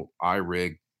how I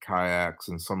rig kayaks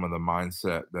and some of the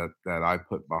mindset that I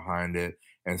put behind it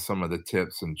and some of the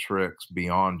tips and tricks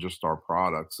beyond just our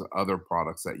products, other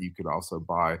products that you could also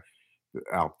buy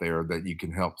out there that you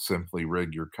can help simply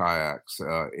rig your kayaks.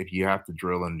 If you have to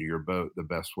drill into your boat, the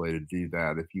best way to do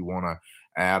that. If you want to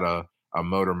add a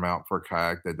motor mount for a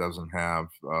kayak that doesn't have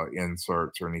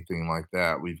inserts or anything like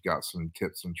that, we've got some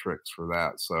tips and tricks for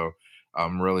that. So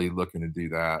I'm really looking to do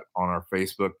that on our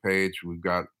Facebook page. We've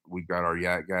got our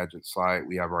Yak Gadget site.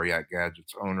 We have our Yak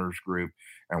Gadgets owners group,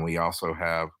 and we also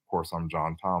have, of course, I'm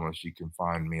John Thomas. You can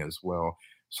find me as well.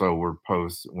 So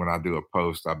when I do a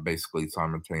post, I basically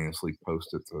simultaneously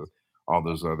post it to all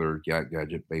those other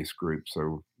gadget based groups.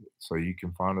 So you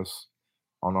can find us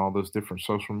on all those different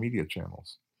social media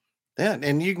channels. Yeah,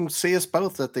 and you can see us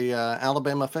both at the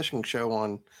Alabama Fishing Show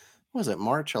on, was it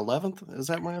March 11th? Is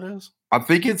that when it is? I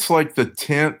think it's like the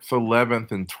 10th,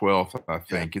 11th, and 12th, I Yeah.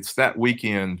 think. It's that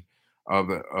weekend of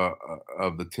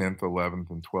the 10th,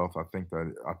 11th, and 12th. I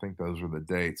think those are the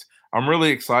dates. I'm really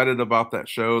excited about that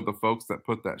show. The folks that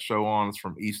put that show on is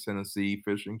from East Tennessee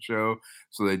Fishing Show,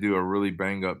 so they do a really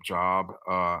bang up job.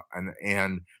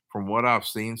 And from what I've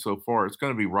seen so far, it's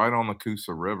going to be right on the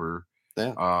Coosa River.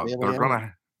 Yeah. Yeah. They're Yeah.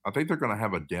 gonna, I think they're gonna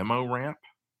have a demo ramp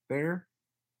there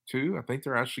too. I think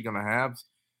they're actually gonna have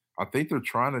I think they're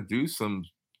trying to do some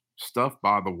stuff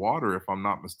by the water, if I'm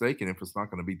not mistaken, if it's not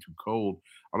gonna be too cold.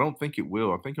 I don't think it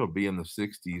will. I think it'll be in the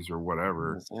 60s or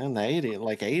whatever. It's in the 80,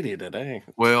 like 80 today.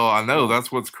 Well, I know, Yeah.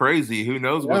 that's what's crazy. Who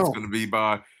knows what it's No. gonna be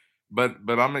by, but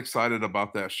I'm excited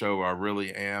about that show, I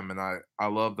really am, and I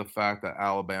love the fact that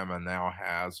Alabama now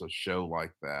has a show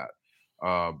like that,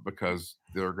 because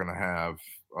they're gonna have,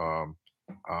 um,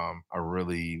 a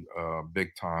really,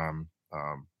 big time,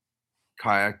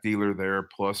 kayak dealer there,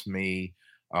 plus me,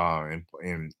 and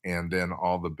then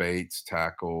all the baits,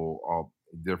 tackle, all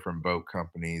different boat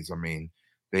companies. I mean,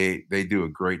 they do a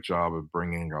great job of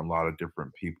bringing a lot of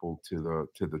different people to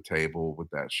the table with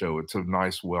that show. It's a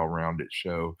nice, well-rounded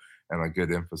show and a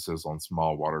good emphasis on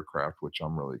small watercraft, which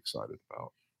I'm really excited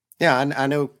about. Yeah, I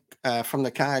know from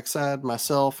the kayak side,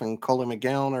 myself and Coley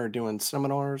McGowan are doing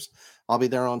seminars. I'll be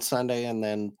there on Sunday. And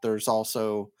then there's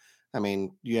also, I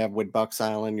mean, you have with Bucks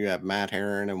Island, you have Matt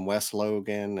Heron and Wes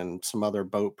Logan and some other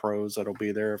boat pros that'll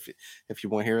be there if you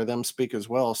want to hear them speak as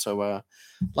well. So,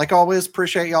 like always,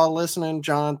 appreciate y'all listening.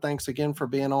 John, thanks again for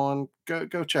being on.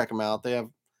 Go check them out. They have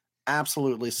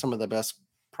absolutely some of the best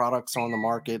products on the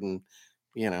market, and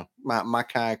my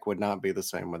kayak would not be the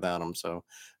same without them. So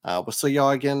we'll see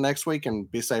y'all again next week,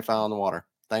 and be safe out on the water.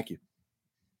 Thank you.